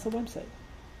from the NASA website.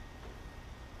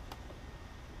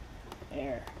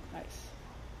 There, nice.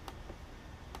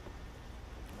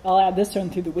 I'll add this one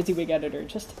through the WYSIWYG editor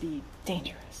just to be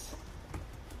dangerous.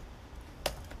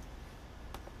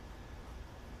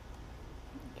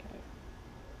 Okay.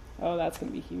 Oh, that's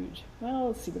going to be huge. Well,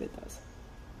 let's see what it does.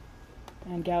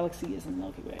 And galaxy is in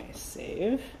Milky Way.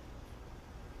 Save.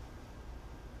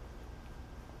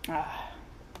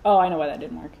 Oh, I know why that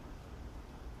didn't work.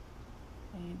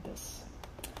 I need this.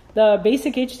 The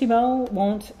basic HTML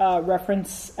won't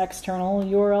reference external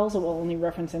URLs. It will only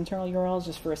reference internal URLs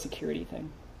just for a security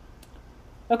thing.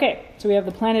 Okay, so we have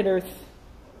the planet Earth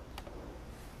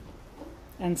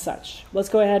and such. Let's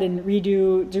go ahead and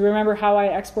redo. Do you remember how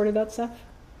I exported that stuff?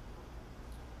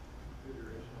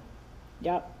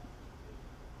 Yep.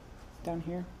 Down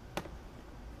here.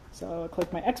 So I'll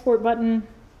click my export button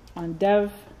on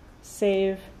dev,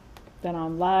 save, then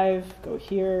on live, go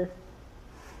here.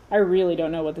 I really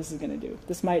don't know what this is going to do.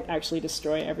 This might actually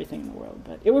destroy everything in the world,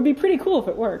 but it would be pretty cool if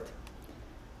it worked.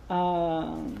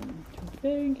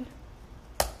 Config.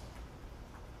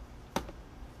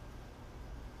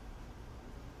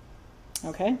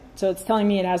 Okay, so it's telling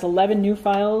me it has 11 new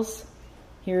files.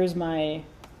 Here's my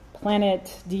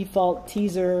planet default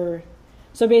teaser.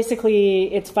 So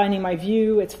basically, it's finding my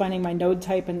view, it's finding my node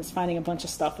type, and it's finding a bunch of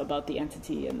stuff about the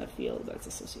entity and the field that's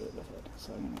associated with it.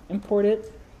 So I'm going to import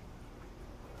it.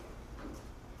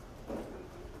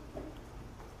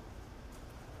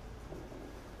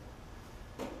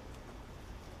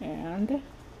 And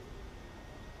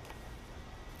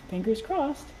fingers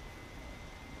crossed.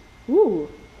 Ooh,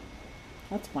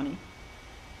 that's funny.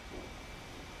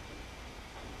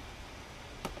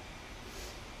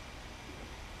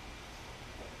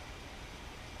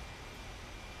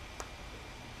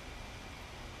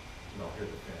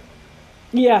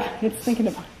 Yeah, it's thinking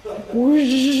about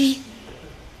it.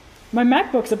 My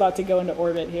MacBook's about to go into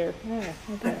orbit here. Yeah,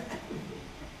 okay.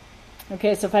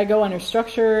 Okay, so if I go under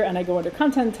structure and I go under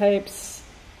content types,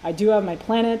 I do have my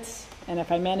planets, and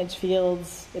if I manage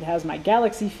fields, it has my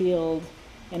galaxy field,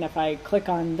 and if I click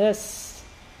on this,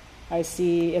 I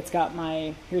see it's got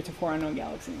my heretofore unknown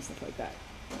galaxy and stuff like that.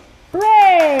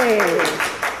 Hooray!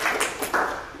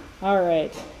 All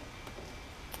right.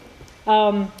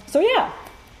 So yeah,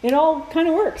 it all kind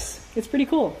of works. It's pretty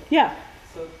cool. Yeah.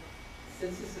 So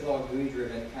since this is all GUI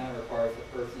driven, it kind of requires the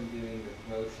person doing the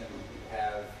promotion to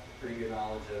have pretty good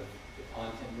knowledge of the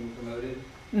content being promoted.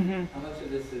 Mm-hmm. How much of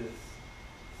this is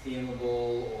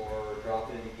CMable or drop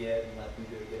it into Git and let them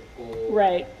do a Git pull?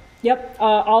 Right. Yep.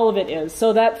 All of it is.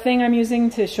 So that thing I'm using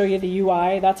to show you the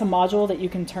UI, that's a module that you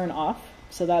can turn off.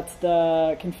 So that's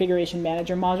the configuration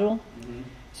manager module. Mm-hmm.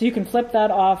 So you can flip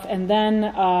that off, and then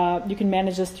you can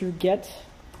manage this through Git.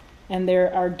 And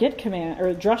there are Git command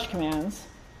or drush commands.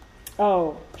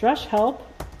 Oh, drush help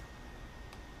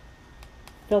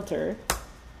filter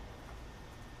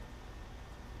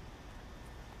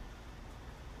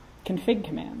config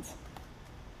commands.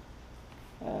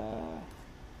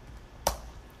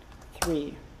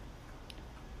 3.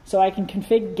 So I can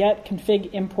config get, config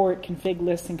import, config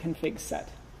list, and config set.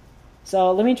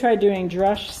 So let me try doing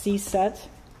drush cset.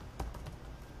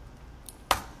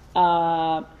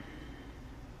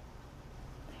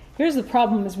 Here's the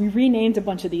problem is we renamed a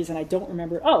bunch of these and I don't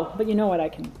remember. Oh, but you know what? I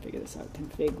can figure this out.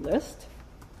 Config list.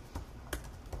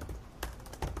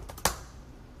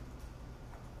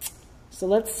 So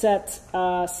let's set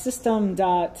system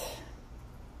dot.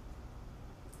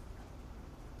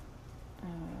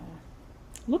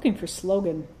 Looking for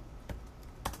slogan.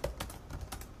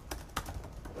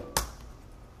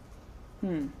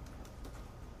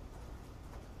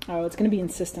 Oh, it's going to be in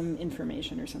system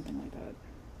information or something like that.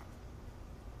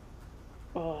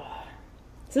 Oh,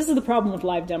 so this is the problem with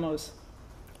live demos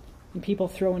and people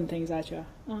throwing things at you.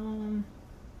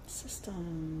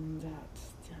 System dot.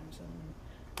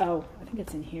 Oh, I think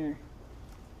it's in here.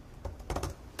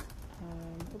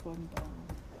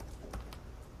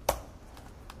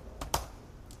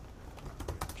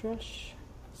 Drush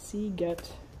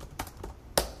cget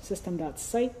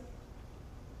system.site.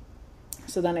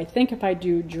 So then I think if I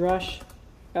do drush,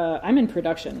 I'm in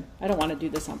production. I don't want to do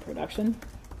this on production.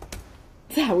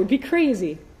 That would be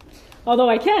crazy. Although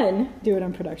I can do it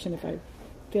on production if I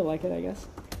feel like it, I guess.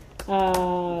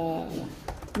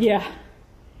 Yeah.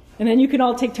 And then you can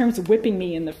all take turns whipping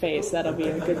me in the face. That'll be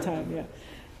a good time, yeah.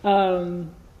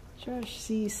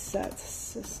 Drush cset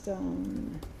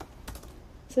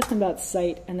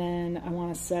system.site, and then I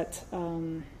want to set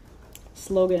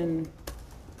slogan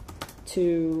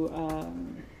to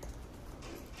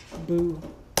boo.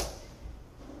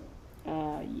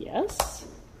 Yes,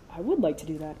 I would like to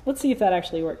do that. Let's see if that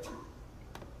actually worked.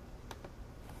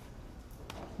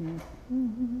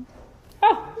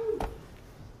 Oh,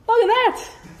 look at that!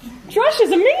 Drush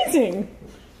is amazing!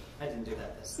 I didn't do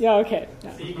that this. Yeah, okay.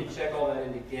 Yeah. So you can check all that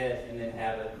into Git and then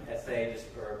have an SA just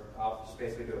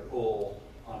basically do a pull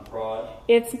on prod?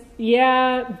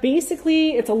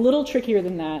 Basically it's a little trickier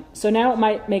than that. So now it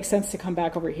might make sense to come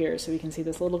back over here so we can see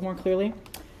this a little more clearly.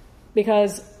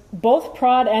 Because both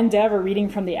prod and dev are reading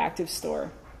from the active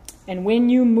store. And when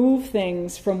you move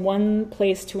things from one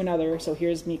place to another, so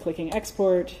here's me clicking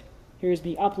export, here's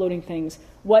me uploading things,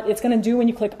 what it's going to do when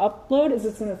you click upload is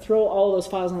it's going to throw all those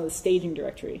files into the staging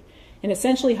directory. And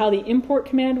essentially how the import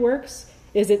command works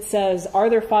is it says, are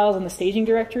there files in the staging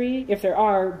directory? If there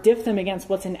are, diff them against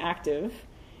what's in active,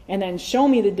 and then show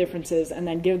me the differences, and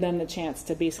then give them the chance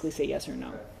to basically say yes or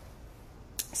no.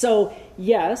 So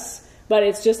yes, but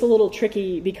it's just a little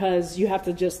tricky because you have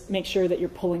to just make sure that you're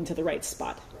pulling to the right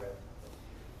spot.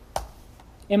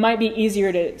 It might be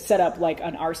easier to set up like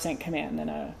an rsync command than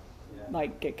a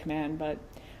like git command, but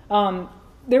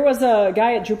there was a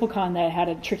guy at DrupalCon that had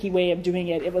a tricky way of doing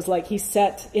it. It was like he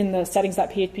set in the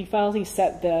settings.php files, he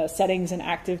set the settings in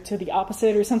active to the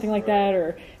opposite or something like that,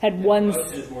 or had one.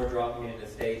 Most is more dropping into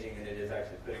staging than it is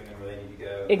actually putting them where they need to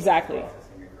go. Exactly.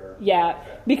 Yeah,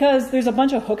 because there's a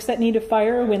bunch of hooks that need to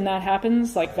fire when that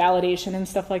happens, like validation and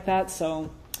stuff like that.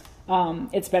 So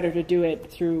it's better to do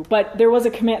it through. But there was a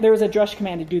command, there was a drush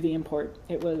command to do the import.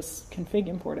 It was config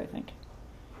import, I think.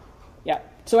 Yeah.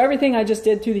 So everything I just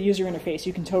did through the user interface,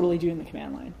 you can totally do in the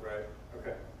command line. Right.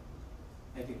 Okay.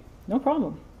 Thank you. No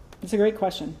problem. It's a great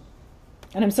question.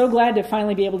 And I'm so glad to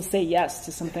finally be able to say yes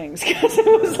to some things because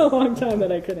it was a long time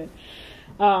that I couldn't.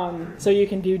 So you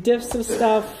can do diffs of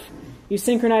stuff. You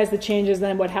synchronize the changes.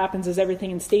 Then what happens is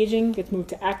everything in staging gets moved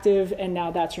to active, and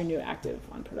now that's your new active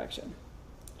on production.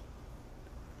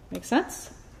 Make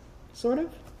sense? Sort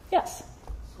of? Yes.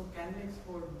 So can we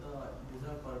export the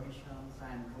user permissions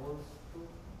and roles too?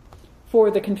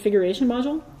 For the configuration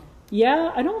module?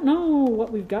 Yeah, I don't know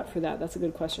what we've got for that. That's a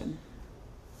good question.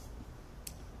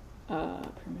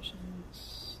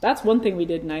 Permissions. That's one thing we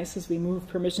did nice is we moved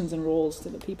permissions and roles to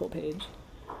the people page.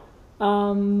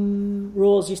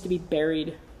 Roles used to be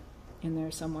buried in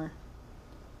there somewhere.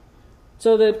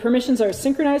 So the permissions are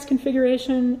synchronized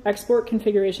configuration, export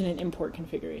configuration, and import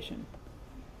configuration.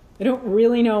 I don't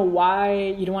really know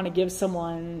why you'd want to give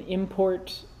someone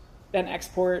import and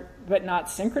export, but not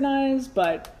synchronize,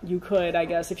 but you could, I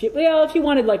guess. If you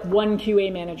wanted like one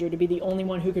QA manager to be the only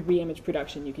one who could re-image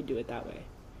production, you could do it that way.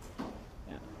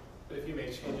 Yeah. But if you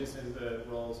make changes in the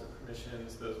roles or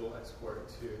permissions, those will export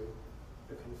to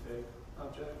the config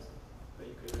object that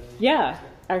you could then Yeah,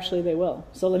 actually they will.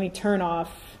 So let me turn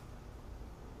off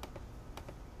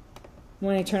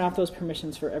those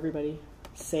permissions for everybody.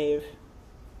 Save.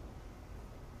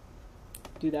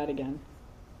 Do that again.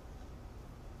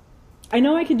 I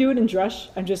know I can do it in Drush.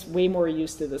 I'm just way more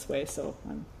used to this way, so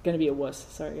I'm going to be a wuss.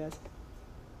 Sorry, guys.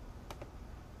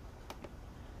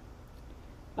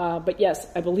 But yes,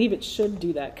 I believe it should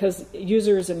do that, because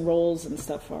users and roles and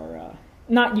stuff are...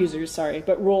 not users, sorry,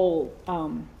 but role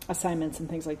assignments and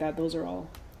things like that. Those are all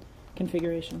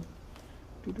configuration.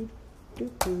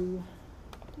 Upload.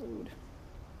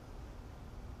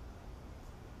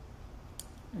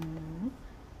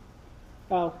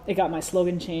 Oh, it got my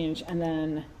slogan change, and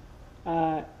then,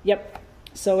 yep.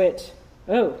 So it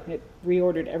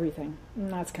reordered everything.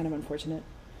 That's kind of unfortunate.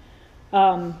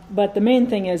 But the main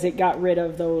thing is it got rid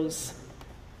of those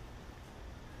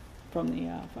from the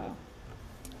file.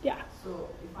 Yeah. So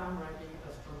if I'm writing a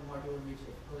custom module which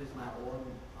exposes my own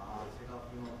set of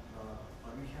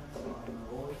permissions or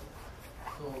roles,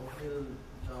 so will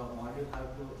the module have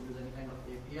to use any kind of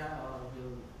API, or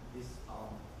will this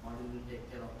module will take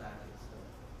care of that itself?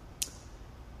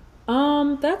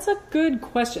 That's a good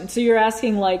question. So you're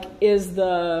asking, like, is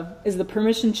the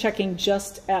permission checking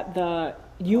just at the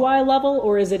UI level,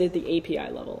 or is it at the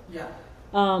API level? Yeah.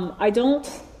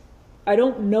 I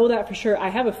don't know that for sure. I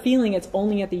have a feeling it's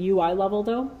only at the UI level,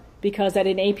 though, because at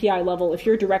an API level, if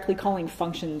you're directly calling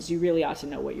functions, you really ought to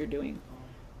know what you're doing.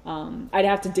 I'd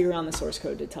have to dig around the source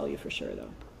code to tell you for sure, though.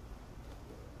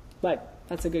 But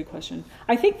that's a good question.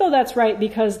 I think, though, that's right,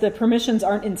 because the permissions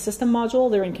aren't in system module,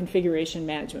 they're in configuration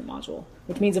management module,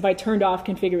 which means if I turned off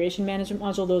configuration management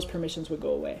module, those permissions would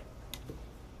go away.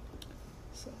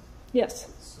 So, yes?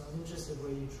 So I'm interested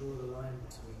where you draw the line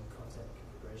between content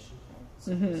configuration.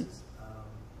 So, Mm-hmm.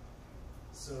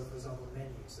 So for example,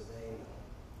 menus, are they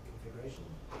configuration?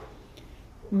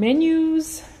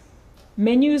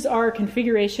 Menus are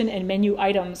configuration, and menu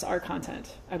items are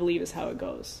content, I believe is how it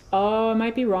goes. Oh, I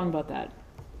might be wrong about that.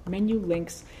 Menu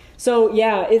links. So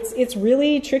yeah, it's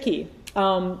really tricky.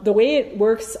 The way it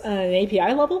works on an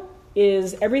API level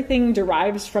is everything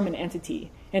derives from an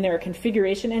entity, and there are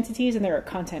configuration entities and there are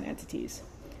content entities.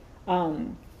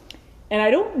 And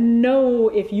I don't know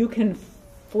if you can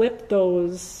flip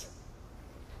those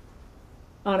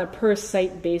on a per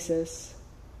site basis.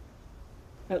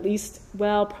 At least,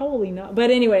 well, probably not. But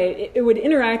anyway, it would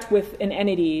interact with an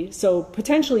entity. So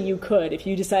potentially you could, if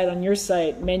you decide on your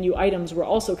site menu items were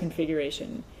also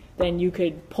configuration, then you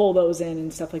could pull those in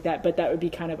and stuff like that. But that would be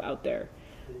kind of out there.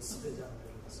 It's split down the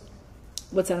middle or something.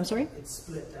 What's that? I'm sorry? It's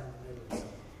split down the middle or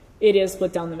something. It is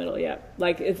split down the middle, yeah.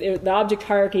 Like the object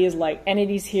hierarchy is like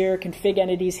entities here, config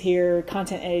entities here,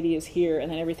 content entity is here, and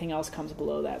then everything else comes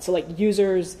below that. So like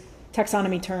users,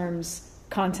 taxonomy terms,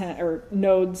 content or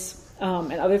nodes,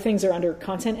 and other things are under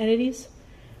content entities.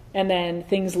 And then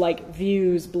things like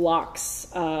views, blocks,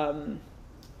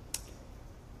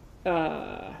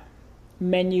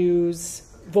 menus,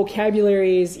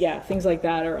 vocabularies, yeah, things like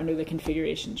that are under the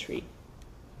configuration tree.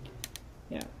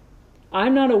 Yeah.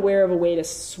 I'm not aware of a way to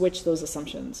switch those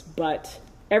assumptions, but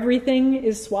everything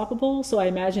is swappable, so I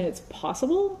imagine it's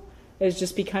possible. It'd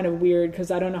just be kind of weird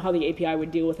because I don't know how the API would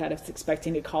deal with that if it's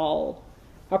expecting to call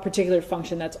a particular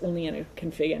function that's only in a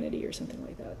config entity or something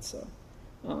like that. So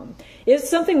it's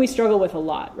something we struggle with a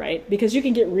lot, right? Because you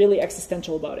can get really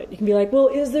existential about it. You can be like, well,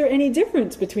 is there any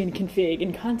difference between config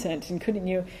and content? And couldn't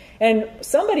you? And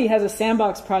somebody has a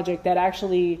sandbox project that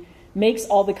actually makes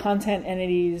all the content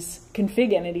entities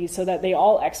config entities so that they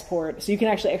all export. So you can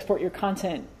actually export your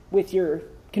content with your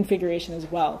configuration as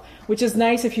well, which is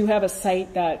nice if you have a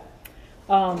site that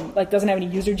like doesn't have any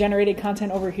user-generated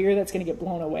content over here that's going to get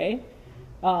blown away.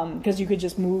 Because you could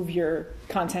just move your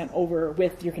content over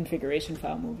with your configuration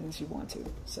file moving as you want to.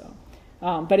 So,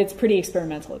 but it's pretty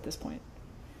experimental at this point.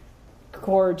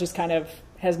 Core just kind of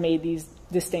has made these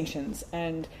distinctions.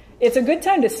 And it's a good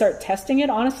time to start testing it,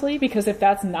 honestly, because if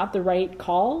that's not the right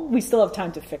call, we still have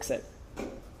time to fix it.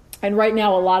 And right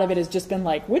now, a lot of it has just been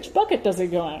like, which bucket does it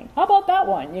go in? How about that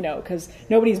one? You know, because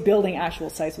nobody's building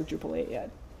actual sites with Drupal 8 yet.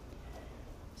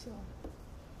 So,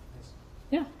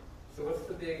 yeah. So what's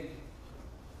the big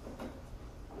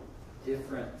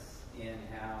difference in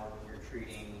how you're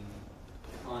treating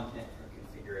content from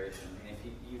configuration? I mean,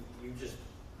 if you just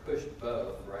pushed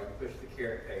both, right? You pushed the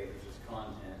carrot page, which is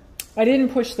content. I didn't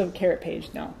push the carrot page,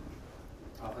 no.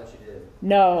 I thought you did.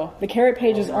 No, the carrot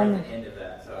page is on only... the end of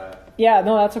that, so Yeah,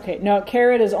 no, that's okay. No,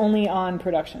 carrot is only on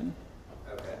production.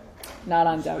 Okay. Not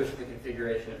on you dev. pushed the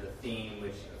configuration of the theme,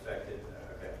 which affected...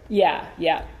 Okay.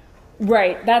 Yeah.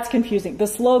 Right, that's confusing. The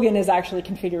slogan is actually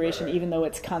configuration, right. even though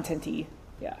it's content-y.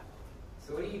 Yeah.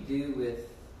 So what do you do with...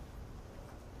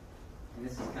 And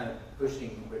this is kind of pushing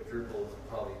what Drupal is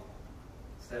probably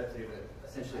set up to do, but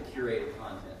essentially curated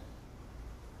content.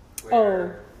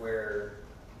 Where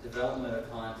development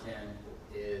of content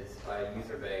is by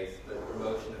user base, but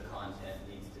promotion of content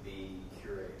needs to be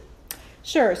curated.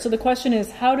 Sure. So the question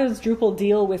is, how does Drupal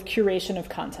deal with curation of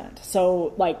content?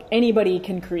 So like anybody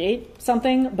can create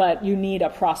something, but you need a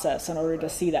process in order to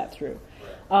see that through.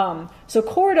 So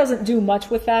core doesn't do much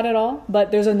with that at all,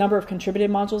 but there's a number of contributed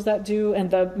modules that do, and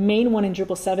the main one in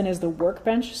Drupal 7 is the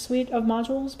Workbench suite of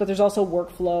modules, but there's also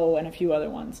Workflow and a few other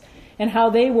ones. And how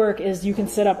they work is you can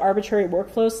set up arbitrary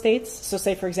workflow states. So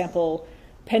say, for example,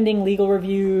 pending legal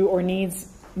review or needs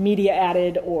media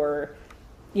added or,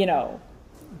 you know,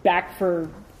 back for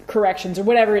corrections or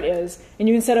whatever it is. And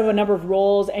you can set up a number of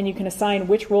roles and you can assign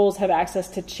which roles have access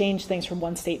to change things from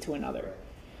one state to another.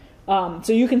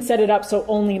 So you can set it up so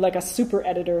only like a super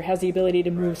editor has the ability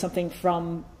to move something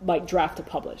from like draft to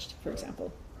published, for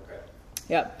example. Okay.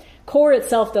 Yep. Core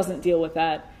itself doesn't deal with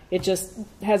that. It just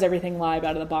has everything live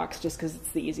out of the box just because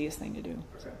it's the easiest thing to do.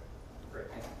 Okay. Great.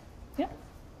 Thank Yeah.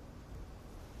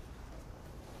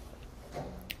 you.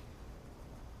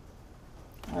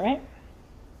 All right.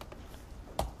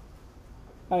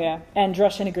 Oh yeah, and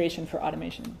Drush integration for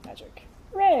automation magic.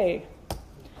 Hooray!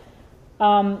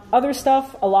 Other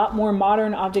stuff, a lot more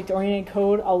modern object-oriented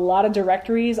code, a lot of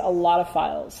directories, a lot of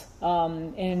files.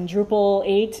 In Drupal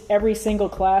 8, every single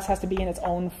class has to be in its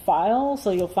own file, so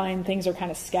you'll find things are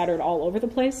kind of scattered all over the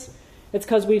place. It's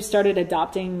because we've started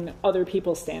adopting other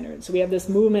people's standards. So we have this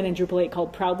movement in Drupal 8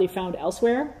 called Proudly Found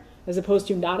Elsewhere, as opposed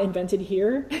to Not Invented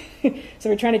Here.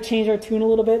 So we're trying to change our tune a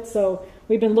little bit. So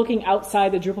we've been looking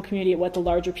outside the Drupal community at what the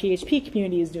larger PHP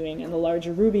community is doing and the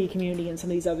larger Ruby community and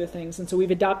some of these other things. And so we've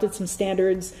adopted some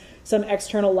standards, some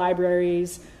external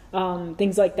libraries,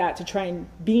 things like that to try and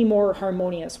be more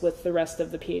harmonious with the rest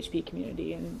of the PHP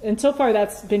community. And so far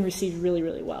that's been received really,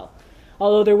 really well.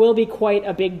 Although there will be quite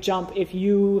a big jump if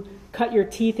you cut your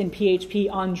teeth in PHP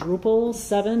on Drupal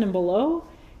 7 and below.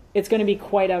 It's going to be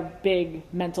quite a big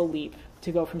mental leap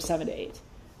to go from 7 to 8.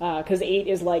 Because 8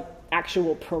 is like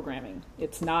actual programming.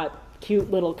 It's not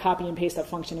cute little copy and paste a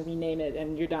function and rename it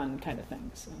and you're done kind of thing.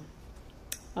 So,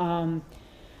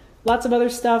 lots of other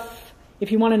stuff.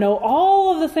 If you want to know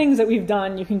all of the things that we've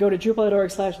done, you can go to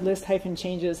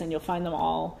drupal.org/list-changes and you'll find them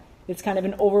all. It's kind of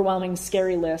an overwhelming,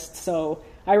 scary list. So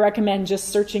I recommend just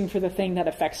searching for the thing that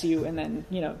affects you and then,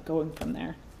 going from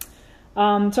there.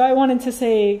 So I wanted to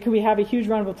say, could we have a huge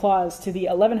round of applause to the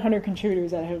 1,100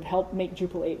 contributors that have helped make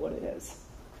Drupal 8 what it is.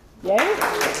 Yay?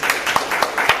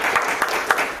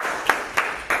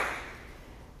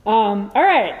 All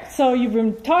right, so you've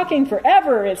been talking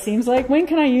forever, it seems like. When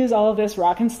can I use all of this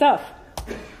rockin' stuff?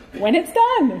 When it's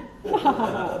done.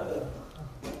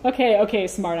 Okay,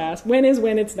 smartass.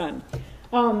 When it's done.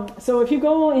 So if you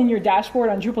go in your dashboard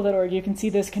on Drupal.org, you can see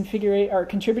this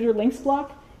contributor links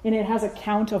block. And it has a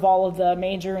count of all of the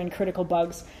major and critical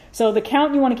bugs. So the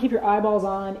count you want to keep your eyeballs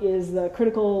on is the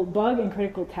critical bug and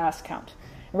critical task count.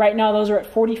 Right now those are at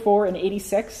 44 and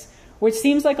 86, which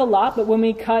seems like a lot, but when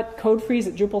we cut code freeze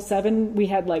at Drupal 7, we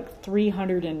had like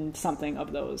 300 and something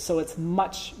of those. So it's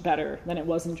much better than it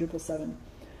was in Drupal 7.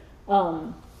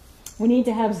 We need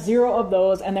to have 0 of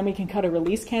those, and then we can cut a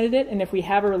release candidate. And if we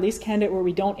have a release candidate where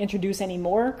we don't introduce any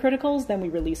more criticals, then we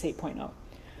release 8.0.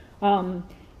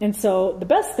 And so the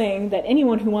best thing that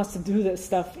anyone who wants to do this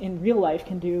stuff in real life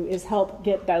can do is help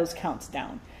get those counts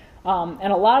down.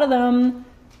 And a lot of them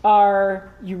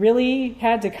are, you really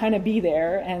had to kind of be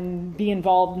there and be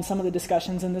involved in some of the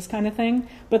discussions and this kind of thing.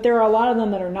 But there are a lot of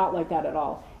them that are not like that at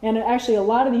all. And actually a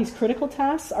lot of these critical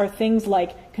tasks are things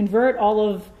like convert all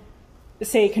of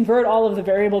the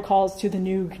variable calls to the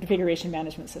new configuration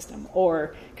management system,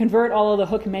 or convert all of the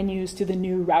hook menus to the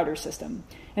new router system,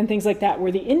 and things like that,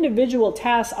 where the individual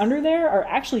tasks under there are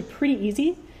actually pretty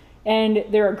easy. And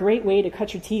they're a great way to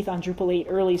cut your teeth on Drupal 8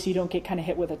 early so you don't get kind of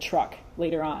hit with a truck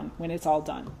later on when it's all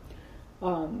done.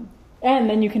 And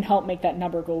then you can help make that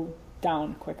number go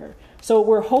down quicker. So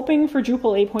we're hoping for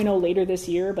Drupal 8.0 later this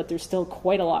year, but there's still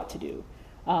quite a lot to do.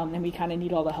 And we kind of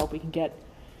need all the help we can get.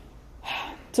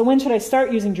 So when should I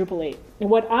start using Drupal 8? And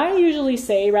what I usually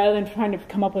say, rather than trying to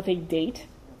come up with a date,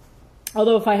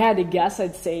 although if I had to guess,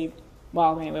 I'd say,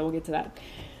 well, anyway, we'll get to that.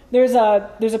 There's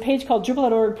a page called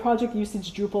Drupal.org Project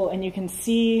Usage Drupal, and you can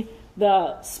see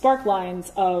the spark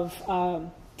lines of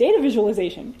data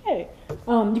visualization. Hey,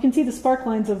 you can see the spark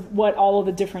lines of what all of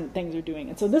the different things are doing.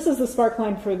 And so this is the spark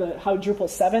line for how Drupal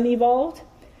 7 evolved.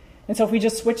 And so if we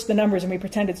just switch the numbers and we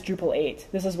pretend it's Drupal 8,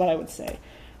 this is what I would say.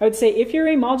 I would say if you're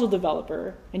a module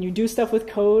developer and you do stuff with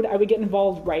code, I would get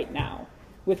involved right now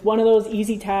with one of those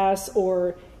easy tasks,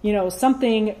 or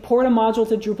something, port a module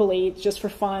to Drupal 8 just for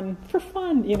fun,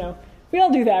 we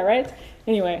all do that, right?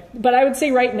 Anyway, but I would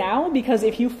say right now, because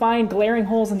if you find glaring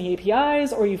holes in the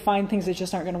APIs or you find things that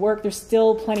just aren't going to work, there's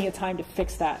still plenty of time to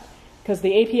fix that. Because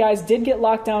the APIs did get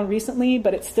locked down recently,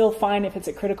 but it's still fine. If it's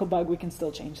a critical bug, we can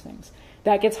still change things.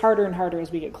 That gets harder and harder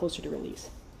as we get closer to release.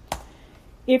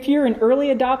 If you're an early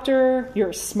adopter,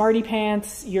 you're smarty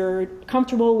pants, you're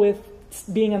comfortable with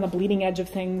being on the bleeding edge of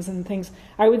things and things,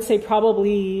 I would say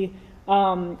probably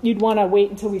you'd want to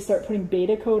wait until we start putting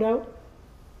beta code out,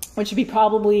 which would be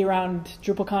probably around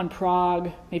DrupalCon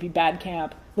Prague, maybe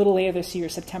BadCamp, a little later this year,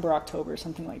 September, October,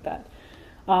 something like that.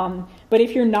 But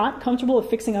if you're not comfortable with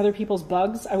fixing other people's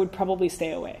bugs, I would probably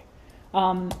stay away.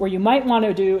 What you might want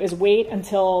to do is wait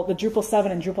until the Drupal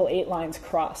 7 and Drupal 8 lines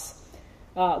cross.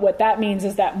 What that means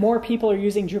is that more people are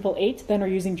using Drupal 8 than are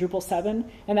using Drupal 7,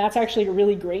 and that's actually a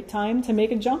really great time to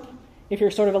make a jump if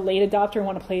you're sort of a late adopter and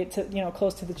want to play it to,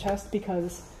 close to the chest,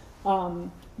 because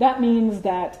that means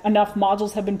that enough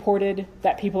modules have been ported,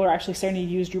 that people are actually starting to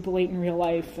use Drupal 8 in real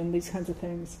life and these kinds of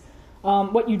things.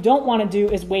 What you don't want to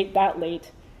do is wait that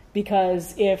late,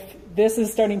 because if this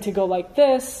is starting to go like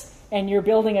this, and you're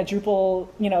building a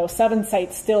Drupal 7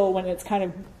 site still when it's kind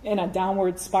of in a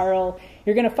downward spiral,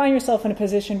 you're going to find yourself in a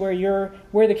position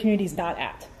where the community's not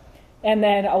at. And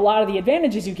then a lot of the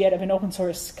advantages you get of an open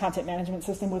source content management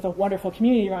system with a wonderful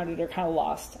community around it are kind of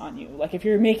lost on you. Like if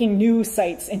you're making new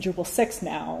sites in Drupal 6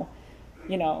 now,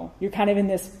 you're kind of in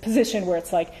this position where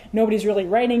it's like nobody's really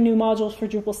writing new modules for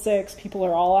Drupal 6. People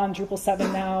are all on Drupal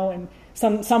 7 now, and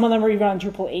some of them are even on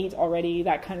Drupal 8 already,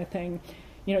 that kind of thing.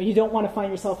 You don't want to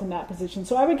find yourself in that position.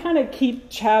 So I would kind of keep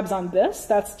tabs on this.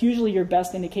 That's usually your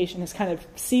best indication, is kind of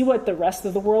see what the rest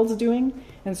of the world's doing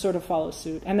and sort of follow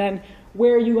suit. And then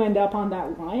where you end up on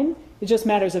that line, it just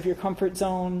matters of your comfort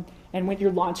zone and what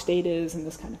your launch date is and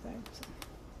this kind of thing. So.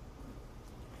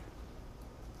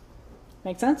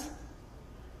 Make sense?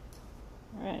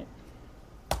 All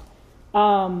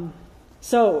right.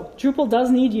 So Drupal does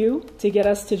need you to get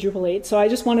us to Drupal 8. So I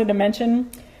just wanted to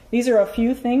mention these are a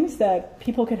few things that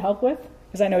people could help with,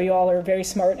 because I know you all are very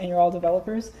smart and you're all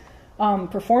developers.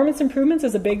 Performance improvements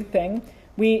is a big thing.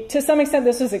 To some extent,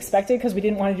 this was expected because we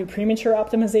didn't want to do premature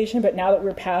optimization, but now that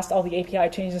we're past all the API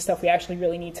changes and stuff, we actually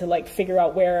really need to figure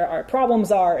out where our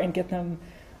problems are and get them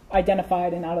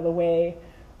identified and out of the way.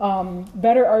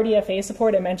 Better RDFA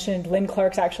support. I mentioned Lynn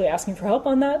Clark's actually asking for help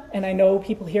on that, and I know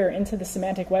people here are into the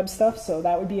semantic web stuff, so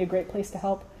that would be a great place to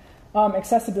help.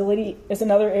 Accessibility is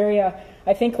another area.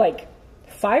 I think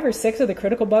 5 or 6 of the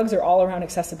critical bugs are all around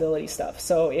accessibility stuff.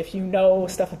 So if you know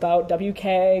stuff about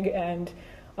WCAG and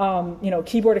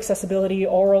keyboard accessibility,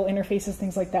 oral interfaces,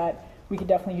 things like that, we could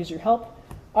definitely use your help.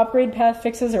 Upgrade path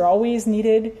fixes are always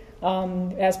needed.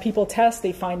 As people test,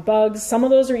 they find bugs. Some of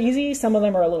those are easy, some of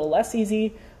them are a little less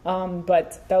easy,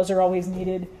 but those are always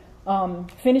needed.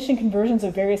 Finishing conversions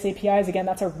of various APIs, again,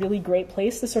 that's a really great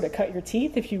place to sort of cut your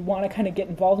teeth if you want to kind of get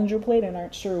involved in Drupal 8 and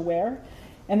aren't sure where.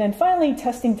 And then finally,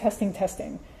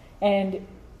 testing. And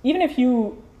even if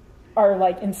you are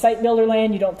in site builder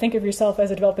land, you don't think of yourself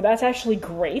as a developer, that's actually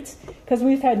great, because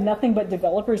we've had nothing but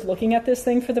developers looking at this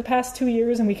thing for the past 2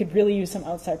 years, and we could really use some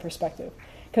outside perspective.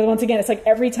 Because once again, it's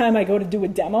every time I go to do a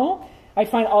demo, I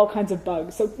find all kinds of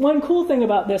bugs. So one cool thing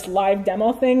about this live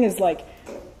demo thing is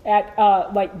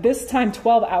at this time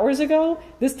 12 hours ago,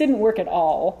 this didn't work at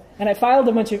all. And I filed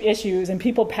a bunch of issues and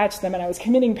people patched them, and I was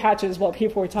committing patches while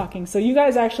people were talking. So you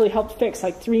guys actually helped fix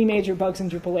 3 major bugs in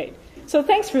Drupal 8. So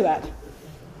thanks for that.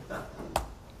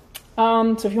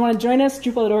 So if you want to join us,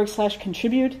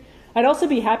 Drupal.org/contribute. I'd also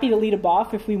be happy to lead a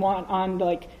BOF if we want on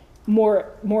more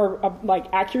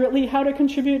accurately how to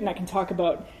contribute, and I can talk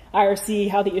about IRC,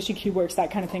 how the issue queue works,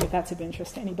 that kind of thing, if that's of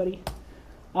interest to anybody.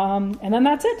 And then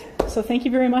that's it. So thank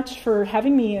you very much for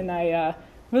having me, and I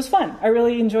It was fun. I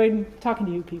really enjoyed talking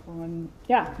to you people, and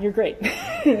yeah, you're great.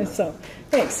 So,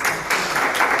 thanks. I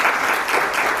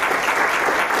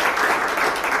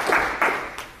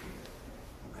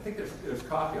think there's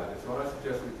coffee on it, so I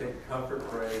suggest we take a comfort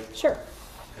break. Sure.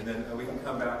 And then we can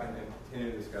come back and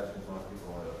continue discussions once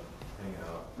people want to hang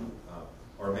out.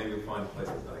 Or maybe we'll find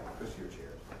places like cushier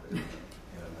chairs.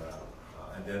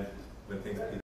 And then when things